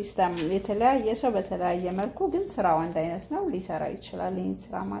ዲፈረንት ሲስተም የተለያየ ሰው በተለያየ መልኩ ግን ስራው አንድ አይነት ነው ሊሰራ ይችላል ይሄን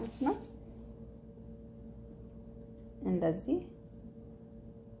ስራ ማለት ነው እንደዚህ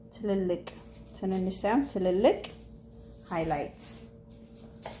ትልልቅ ትንንሽ ሳይሆን ትልልቅ ሃይላይትስ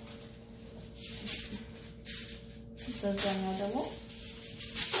በዛኛው ደግሞ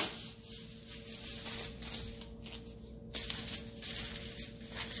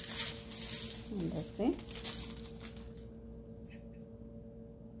እንደዚህ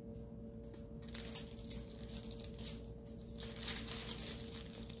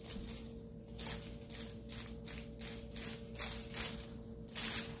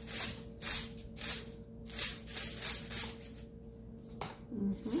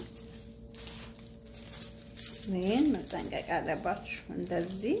ይሄን መጠንቀቅ አለባችሁ።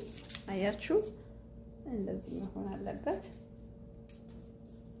 እንደዚህ አያችሁ፣ እንደዚህ መሆን አለበት።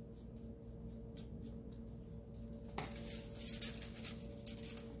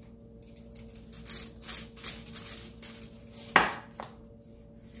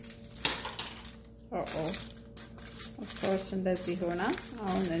 ኦፍ ኮርስ እንደዚህ ሆና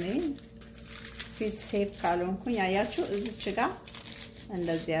አሁን እኔ ፊት ሴፍ ካልሆንኩኝ አያችሁ እዚች ጋር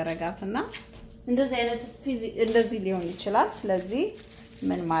እንደዚህ ያረጋትና እንደዚህ አይነት እንደዚህ ሊሆን ይችላል። ስለዚህ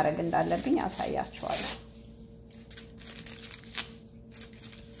ምን ማድረግ እንዳለብኝ አሳያችኋለሁ።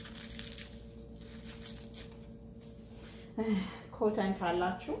 ኮተን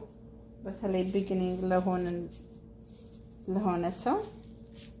ካላችሁ በተለይ ቢጊኒንግ ለሆነ ሰው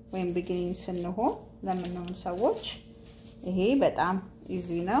ወይም ቢጊኒንግ ስንሆን ለምንሆን ሰዎች ይሄ በጣም ኢዚ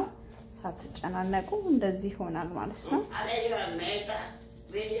ነው። ሳትጨናነቁ እንደዚህ ይሆናል ማለት ነው።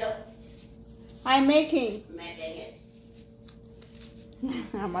 I'm making it.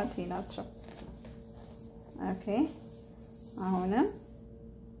 አማቴ ናቸው። ኦኬ አሁንም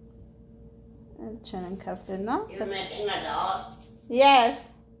እቺን ከፍልና yes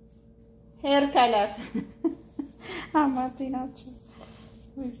hair color አማቴ ናቸው።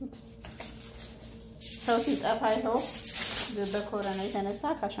 ሰው ሲጠፋ ይኸው በኮሮና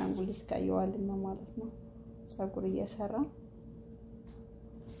የተነሳ ካሻንጉሊት ጋር ይዋልን ነው ማለት ነው። ፀጉር እየሰራ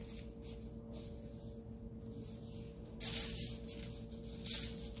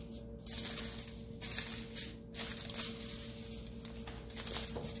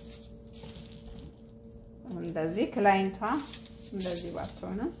እንደዚህ ክላይንቷ እንደዚህ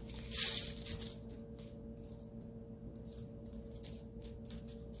ባትሆነ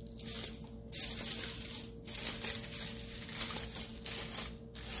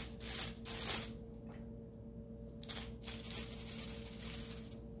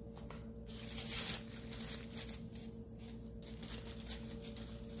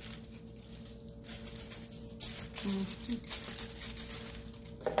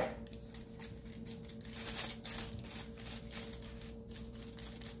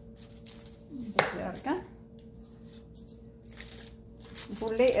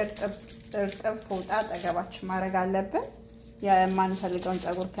ሁሌ እርጥብ ፎጣ አጠገባችን ማድረግ አለብን። የማንፈልገውን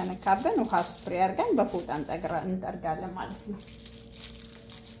ፀጉር ከነካብን ውሃ ስፕሬ አድርገን በፎጣ እንጠርጋለን ማለት ነው።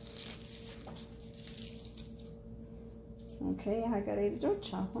 ኦኬ ሀገሬ ልጆች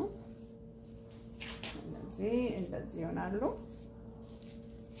አሁን እንደዚህ ይሆናሉ።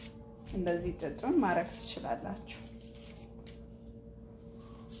 እንደዚህ ጥጡን ማድረግ ትችላላችሁ።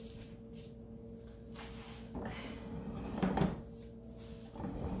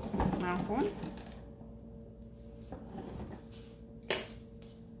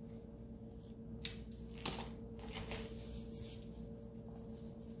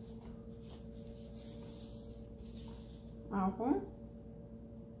 አሁን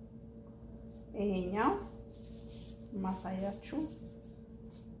ይሄኛው ማሳያችሁ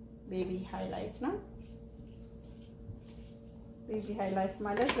ቤቢ ሃይላይት ነው። ቤቢ ሃይላይት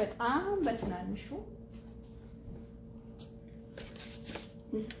ማለት በጣም በትናንሹ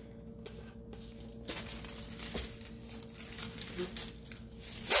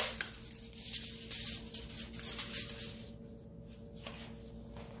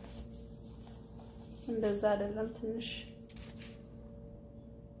እንደዛ አይደለም ትንሽ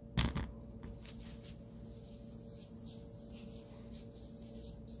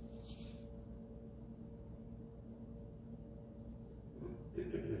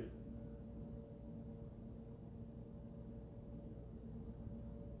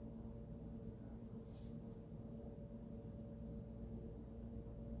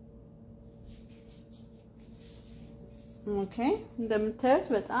ኦኬ እንደምታዩት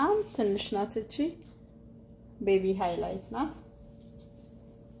በጣም ትንሽ ናት። እቺ ቤቢ ሃይላይት ናት።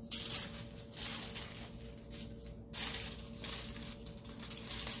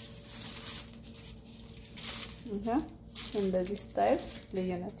 እንደዚህ ስታይልስ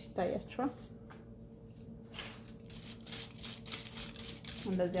ልዩነት ይታያችኋል።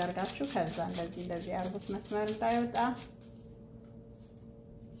 እንደዚህ አርጋችሁ ከዛ እንደዚህ አርጉት መስመር እንዳይወጣ።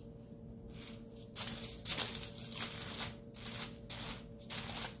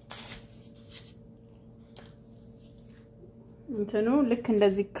 እንትኑ ልክ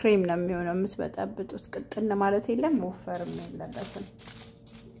እንደዚህ ክሬም ነው የሚሆነው። የምትበጣብጡት ቅጥን ማለት የለም፣ ወፈርም የለበትም።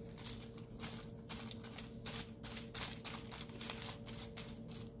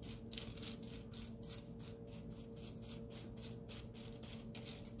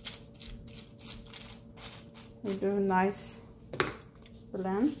 we do nice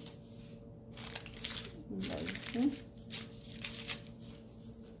blend እንደዚህ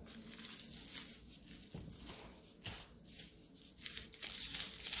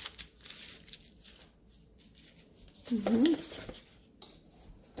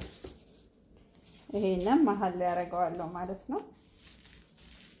ይሄንን መሃል ላይ ያደርገዋለሁ ማለት ነው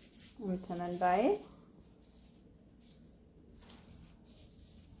እንትን እንዳይ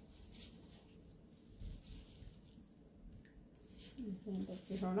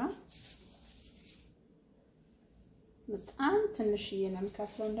እንደዚህ ሆኗል በጣም ትንሽዬ ነው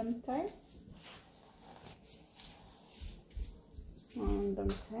የምከፍለው እንደምታዩ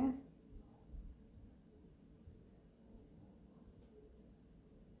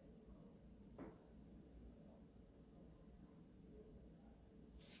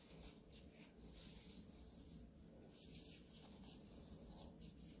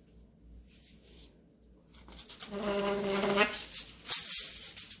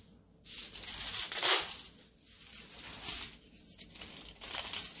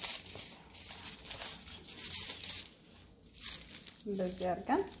እንደዚህ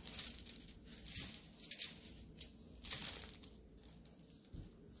አድርገን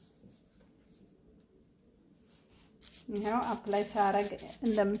ይሄው አፕላይ ሳረግ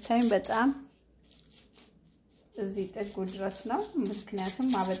እንደምታዩኝ በጣም እዚህ ጥጉ ድረስ ነው ምክንያቱም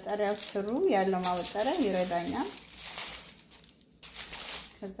ማበጠሪያው ስሩ ያለው ማበጠሪያ ይረዳኛል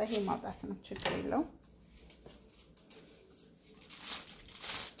ከዛ ይሄ ማውጣት ነው ችግር የለው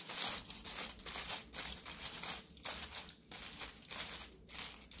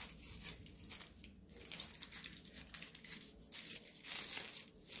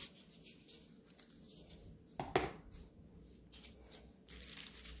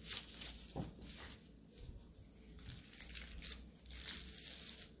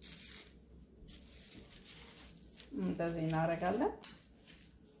እንደዚህ እናደርጋለን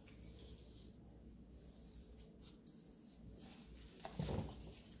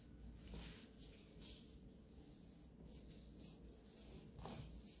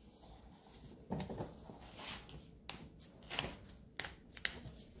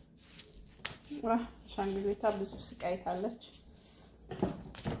ሻንጉሊታ ብዙ ስቃይታለች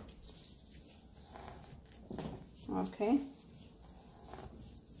ኦኬ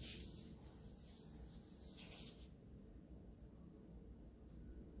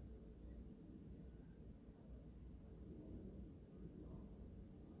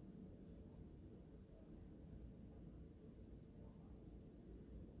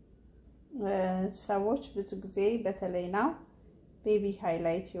ሰዎች ብዙ ጊዜ በተለይ ነው ቤቢ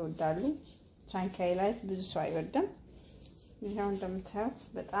ሃይላይት ይወዳሉ ቻንክ ሃይላይት ብዙ ሰው አይወድም ይሄው እንደምታዩት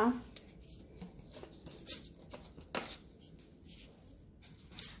በጣም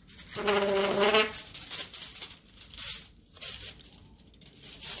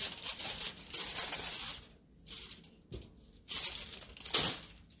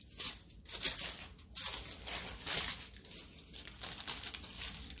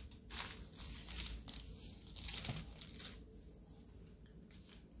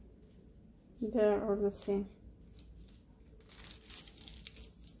they're all the same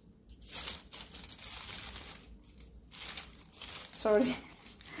sorry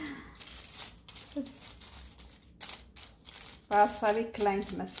በአሳቢ ክላይንት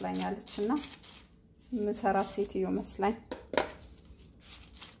መስላኛለችና ምሰራት ሴትዮ መስላኝ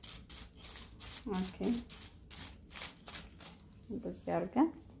ኦኬ እንደዚህ አድርገን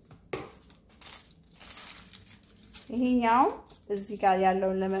ይሄኛው እዚህ ጋር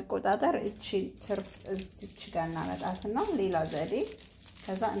ያለውን ለመቆጣጠር እቺ ትርፍ እዚች ጋር እናመጣትና ሌላ ዘዴ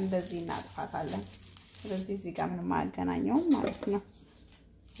ከዛ እንደዚህ እናጥፋታለን ስለዚህ እዚህ ጋር ምንም ማገናኘው ማለት ነው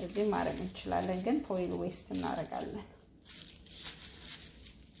እዚህ ማድረግ እንችላለን ግን ፎይል ዌስት እናደርጋለን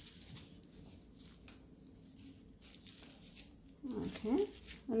ኦኬ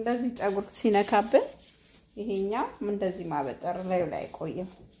እንደዚህ ፀጉር ሲነካብን ይሄኛው እንደዚህ ማበጠር ላይ ቆየው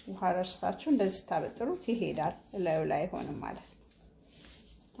ውሃ ረስታችሁ እንደዚህ ታበጥሩት ይሄዳል ላይ ሆነ ማለት ነው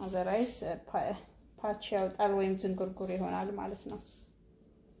አዘራይስ ፓች ያወጣል ወይም ዝንጉርጉር ይሆናል ማለት ነው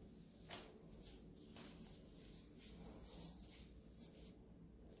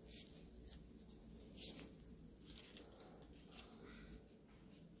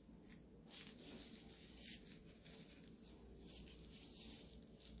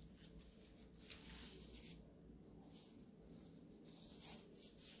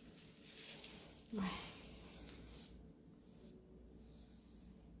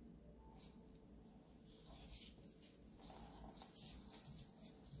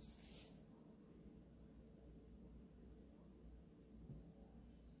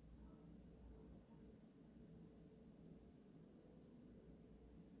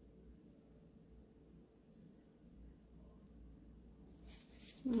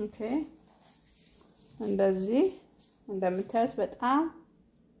ኦኬ እንደዚህ እንደምታዩት በጣም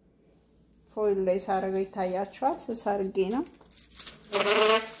ፎይል ላይ ሳረገው ይታያችኋል ስሳርጌ ነው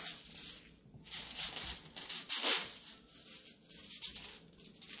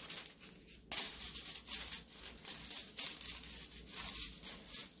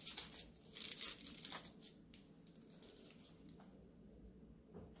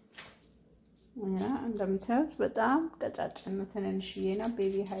እንደምታዩት በጣም ቀጫጭን ነው ትንንሽዬ ነው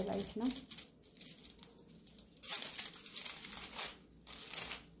ቤቢ ሃይላይት ነው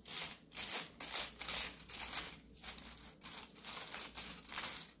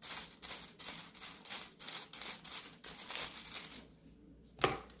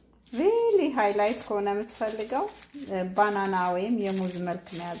ሪሊ ሃይላይት ከሆነ የምትፈልገው ባናና ወይም የሙዝ መልክ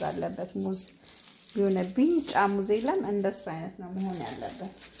መያዝ አለበት ሙዝ የሆነ ቢጫ ሙዝ የለም እንደሱ አይነት ነው መሆን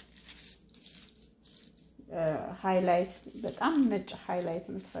ያለበት ሃይላይት በጣም ነጭ ሃይላይት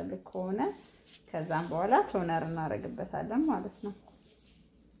የምትፈልግ ከሆነ ከዛም በኋላ ቶነር እናደርግበታለን ማለት ነው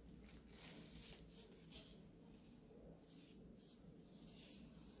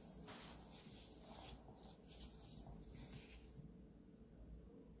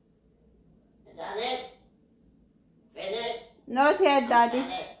Not yet, Daddy.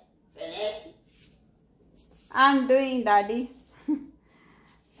 I'm doing, Daddy.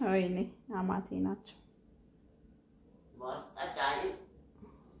 Really, amati nacho. What's that time?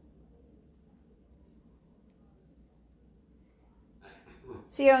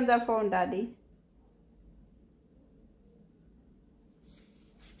 See you on the phone, Daddy.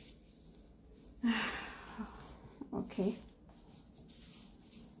 Okay.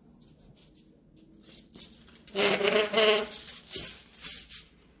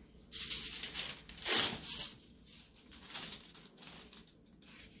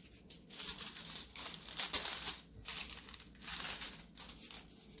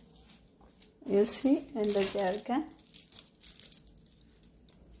 You see, and the jargon.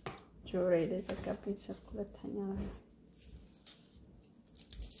 Jure de the capin circulatanya.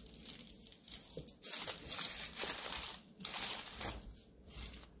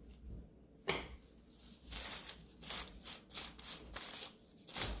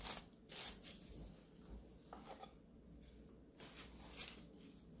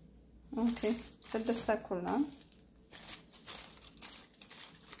 Okay, so just a cool now.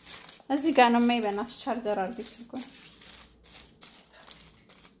 እዚህ ጋር ነው የማይበናስ ቻርጀር አድርጌ ስልኩ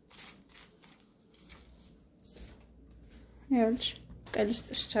ይኸውልሽ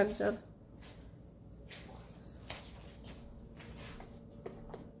ቀልስጥሽ ቻርጀር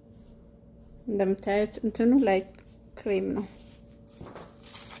እንደምታዩት እንትኑ ላይ ክሬም ነው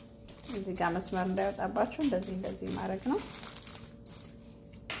እዚህ ጋር መስመር እንዳይወጣባችሁ እንደዚህ ማድረግ ነው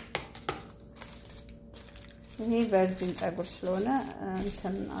ይሄ ቨርጂን ፀጉር ስለሆነ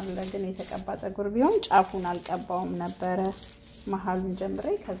እንትን አለ ግን የተቀባ ፀጉር ቢሆን ጫፉን አልቀባውም ነበር መሃሉን ጀምሬ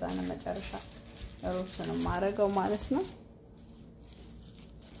ከዛ ነው መጨረሻ ሮቱን ማረገው ማለት ነው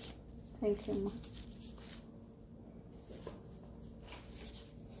Thank you ma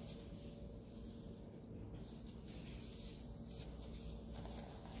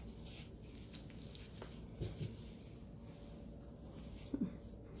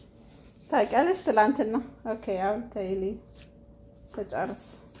ታውቂያለሽ ትላንትና ኦኬ አሁን ተይሊ ተጨርስ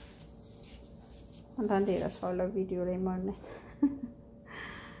አንዳንዴ እረሳዋለሁ ቪዲዮ ላይ ማለት ነው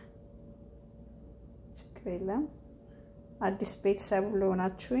ችግር የለም አዲስ ቤተሰብ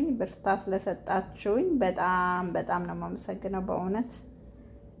ለሆናችሁኝ ብርታት ለሰጣችሁኝ በጣም ነው የማመሰግነው በእውነት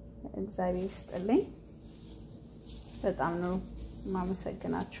እግዚአብሔር ይስጥልኝ በጣም ነው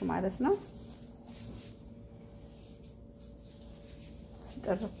የማመሰግናችሁ ማለት ነው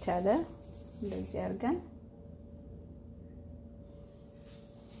ጥርት ያለ እንደዚህ አድርገን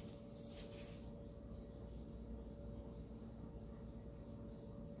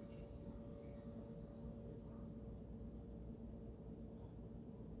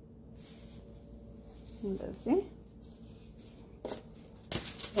እንደዚህ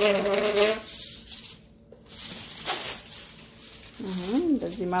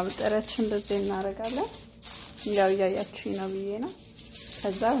እንደዚህ ማብጠሪያችን እንደዚህ እናደርጋለን ያው ያያችሁኝ ነው ብዬ ነው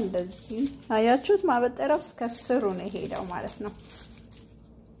ከዛ እንደዚህ አያችሁት ማበጠሪያው እስከ ስሩ ነው ሄደው ማለት ነው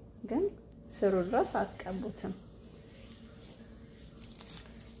ግን ስሩ ድረስ አትቀቡትም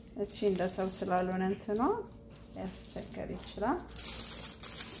እቺ እንደሰው ስላልሆነ እንትኗ ያስቸገር ይችላል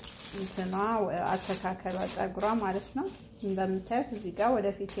እንትኗ አተካከሏ ፀጉሯ ማለት ነው እንደምታዩት እዚህ ጋር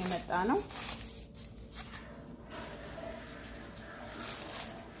ወደፊት የመጣ ነው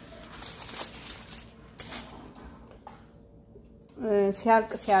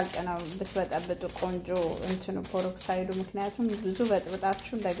ሲያልቅ ነው በተበጠበጡ ቆንጆ እንትኑ ፖሮክሳይዱ ምክንያቱም ብዙ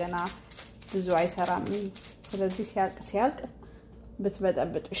በጥብጣችሁ እንደገና ብዙ አይሰራም ስለዚህ ሲያልቅ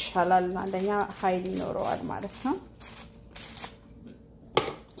ብትበጠብጡ ይሻላል። አንደኛ ኃይል ይኖረዋል ማለት ነው።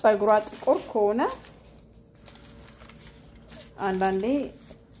 ፀጉሯ ጥቁር ከሆነ አንዳንዴ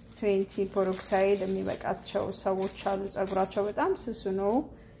 20 ፐሮክሳይድ የሚበቃቸው ሰዎች አሉ። ፀጉራቸው በጣም ስሱ ነው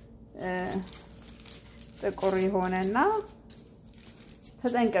ጥቁር የሆነና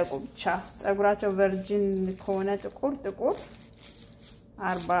ተጠንቀቁ ብቻ። ፀጉራቸው ቨርጂን ከሆነ ጥቁር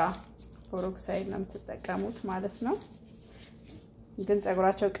 40 ፐሮክሳይድ ነው የምትጠቀሙት ማለት ነው። ግን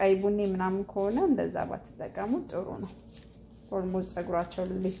ፀጉራቸው ቀይ ቡኒ ምናምን ከሆነ እንደዛ ባትጠቀሙት ጥሩ ነው። ኦልሞስት ፀጉራቸው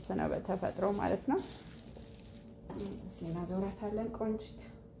ሊፍት ነው በተፈጥሮ ማለት ነው። እዚህ እናዞራታለን ቆንጂት።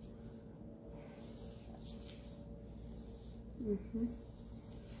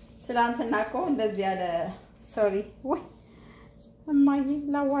 ትላንትና እኮ እንደዚህ ያለ ሶሪ ወይ እማዬ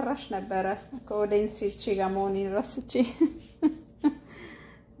ላዋራሽ ነበረ ከኦዲየንሶቼ ጋር መሆኔን ረስቼ።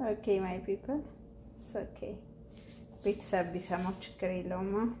 ኦኬ ማይ ፒፕል ኦኬ ቤተሰብ ቢሰማው ችግር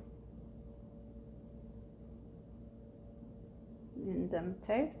የለውም።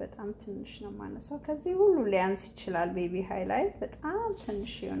 እንደምታዩት በጣም ትንሽ ነው ማነሳው። ከዚህ ሁሉ ሊያንስ ይችላል። ቤቢ ሃይላይት በጣም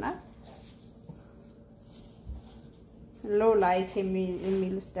ትንሽ ይሆናል። ሎ ላይት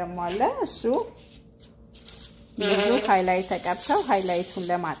የሚሉት ደግሞ አለ። እሱ ብዙ ሃይላይት ተቀብተው ሃይላይቱን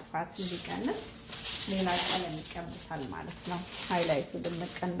ለማጥፋት እንዲቀንስ ሌላ ቀለም ይቀብታል ማለት ነው። ሃይላይቱ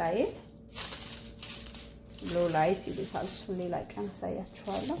ድምቅ እንዳይል ሎ ላይት ይሉታል። እሱ ሌላ ቀን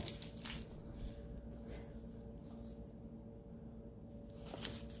አሳያችኋለሁ።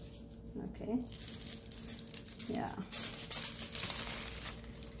 ኦኬ ያ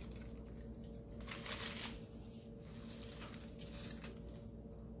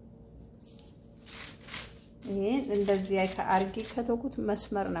ይሄ እንደዚህ አርጌ ከተውኩት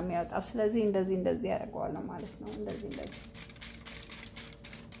መስመር ነው የሚያወጣው። ስለዚህ እንደዚህ ያደርገዋለሁ ማለት ነው። እንደዚህ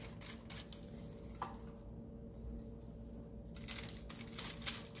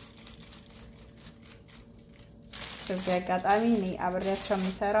በዚህ አጋጣሚ እኔ አብሬያቸው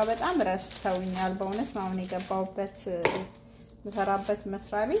የምሰራው በጣም ረስተውኛል በእውነት ነው። የገባሁበት የምሰራበት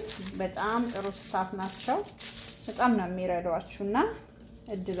መስሪያ ቤት በጣም ጥሩ ስታፍ ናቸው። በጣም ነው የሚረዷችሁና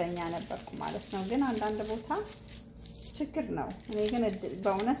እድለኛ ነበርኩ ማለት ነው። ግን አንዳንድ ቦታ ችግር ነው። እኔ ግን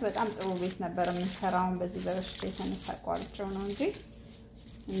በእውነት በጣም ጥሩ ቤት ነበር የምሰራው። በዚህ በበሽታ የተነሳ ቋርጬው ነው እንጂ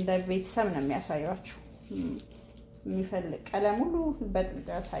እንደ ቤተሰብ ነው የሚያሳያችሁ። የሚፈልግ ቀለም ሁሉ በጥብጥ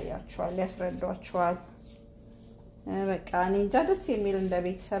ያሳያችኋል፣ ያስረዷችኋል። በቃ እኔ እንጃ ደስ የሚል እንደ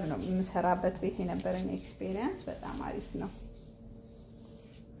ቤተሰብ ነው የምሰራበት ቤት የነበረኝ ኤክስፒሪየንስ በጣም አሪፍ ነው።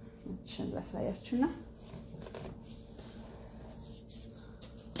 እቺን ላሳያችሁና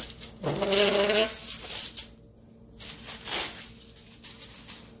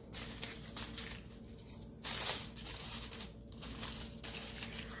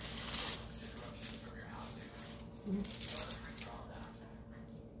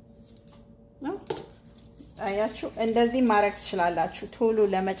አያችሁ እንደዚህ ማድረግ ትችላላችሁ። ቶሎ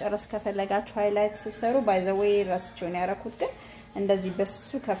ለመጨረስ ከፈለጋችሁ ሃይላይት ሲሰሩ ባይ ዘ ዌይ ራስቸውን ያረኩት ግን እንደዚህ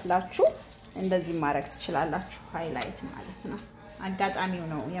በስሱ ከፍላችሁ እንደዚህ ማድረግ ትችላላችሁ። ሃይላይት ማለት ነው። አጋጣሚው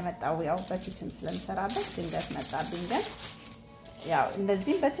ነው የመጣው። ያው በፊትም ስለምሰራበት ድንገት መጣብኝ። ግን ያው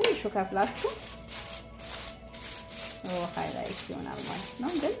እንደዚህ በትንሹ ከፍላችሁ ሃይላይት ይሆናል ማለት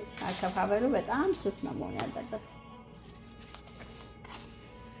ነው። ግን አከፋፈሉ በጣም ስስ ነው መሆን ያለበት።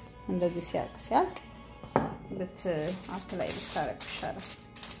 እንደዚህ ሲያልቅ አፕላይ ብታረግ ይሻላል።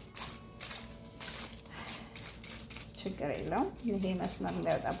 ችግር የለውም። ይሄ መስመር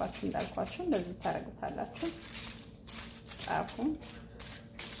እንዳይወጣባችሁ እንዳልኳችሁ እንደዚህ ታረጉታላችሁ። ጫፉን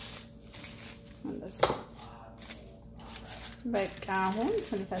እንደዚህ በቃ አሁን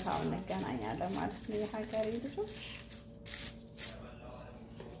ስንፈታው እንገናኛለን ማለት ነው የሀገሬ ልጆች።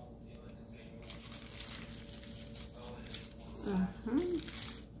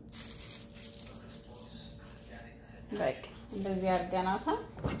 በቃ እንደዚህ አርገናታ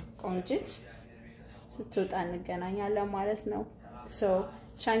ቆንጅት ስትወጣ እንገናኛለን ማለት ነው። ሶ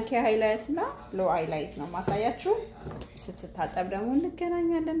ቻንኪ ሃይላይት እና ሎ ሃይላይት ነው ማሳያችሁ። ስትታጠብ ደግሞ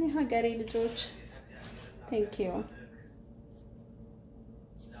እንገናኛለን የሀገሬ ልጆች። ቴንክ ዩ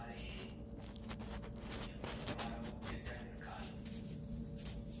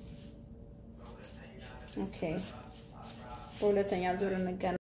ኦኬ። በሁለተኛ ዙር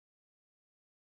እንገናኛለን።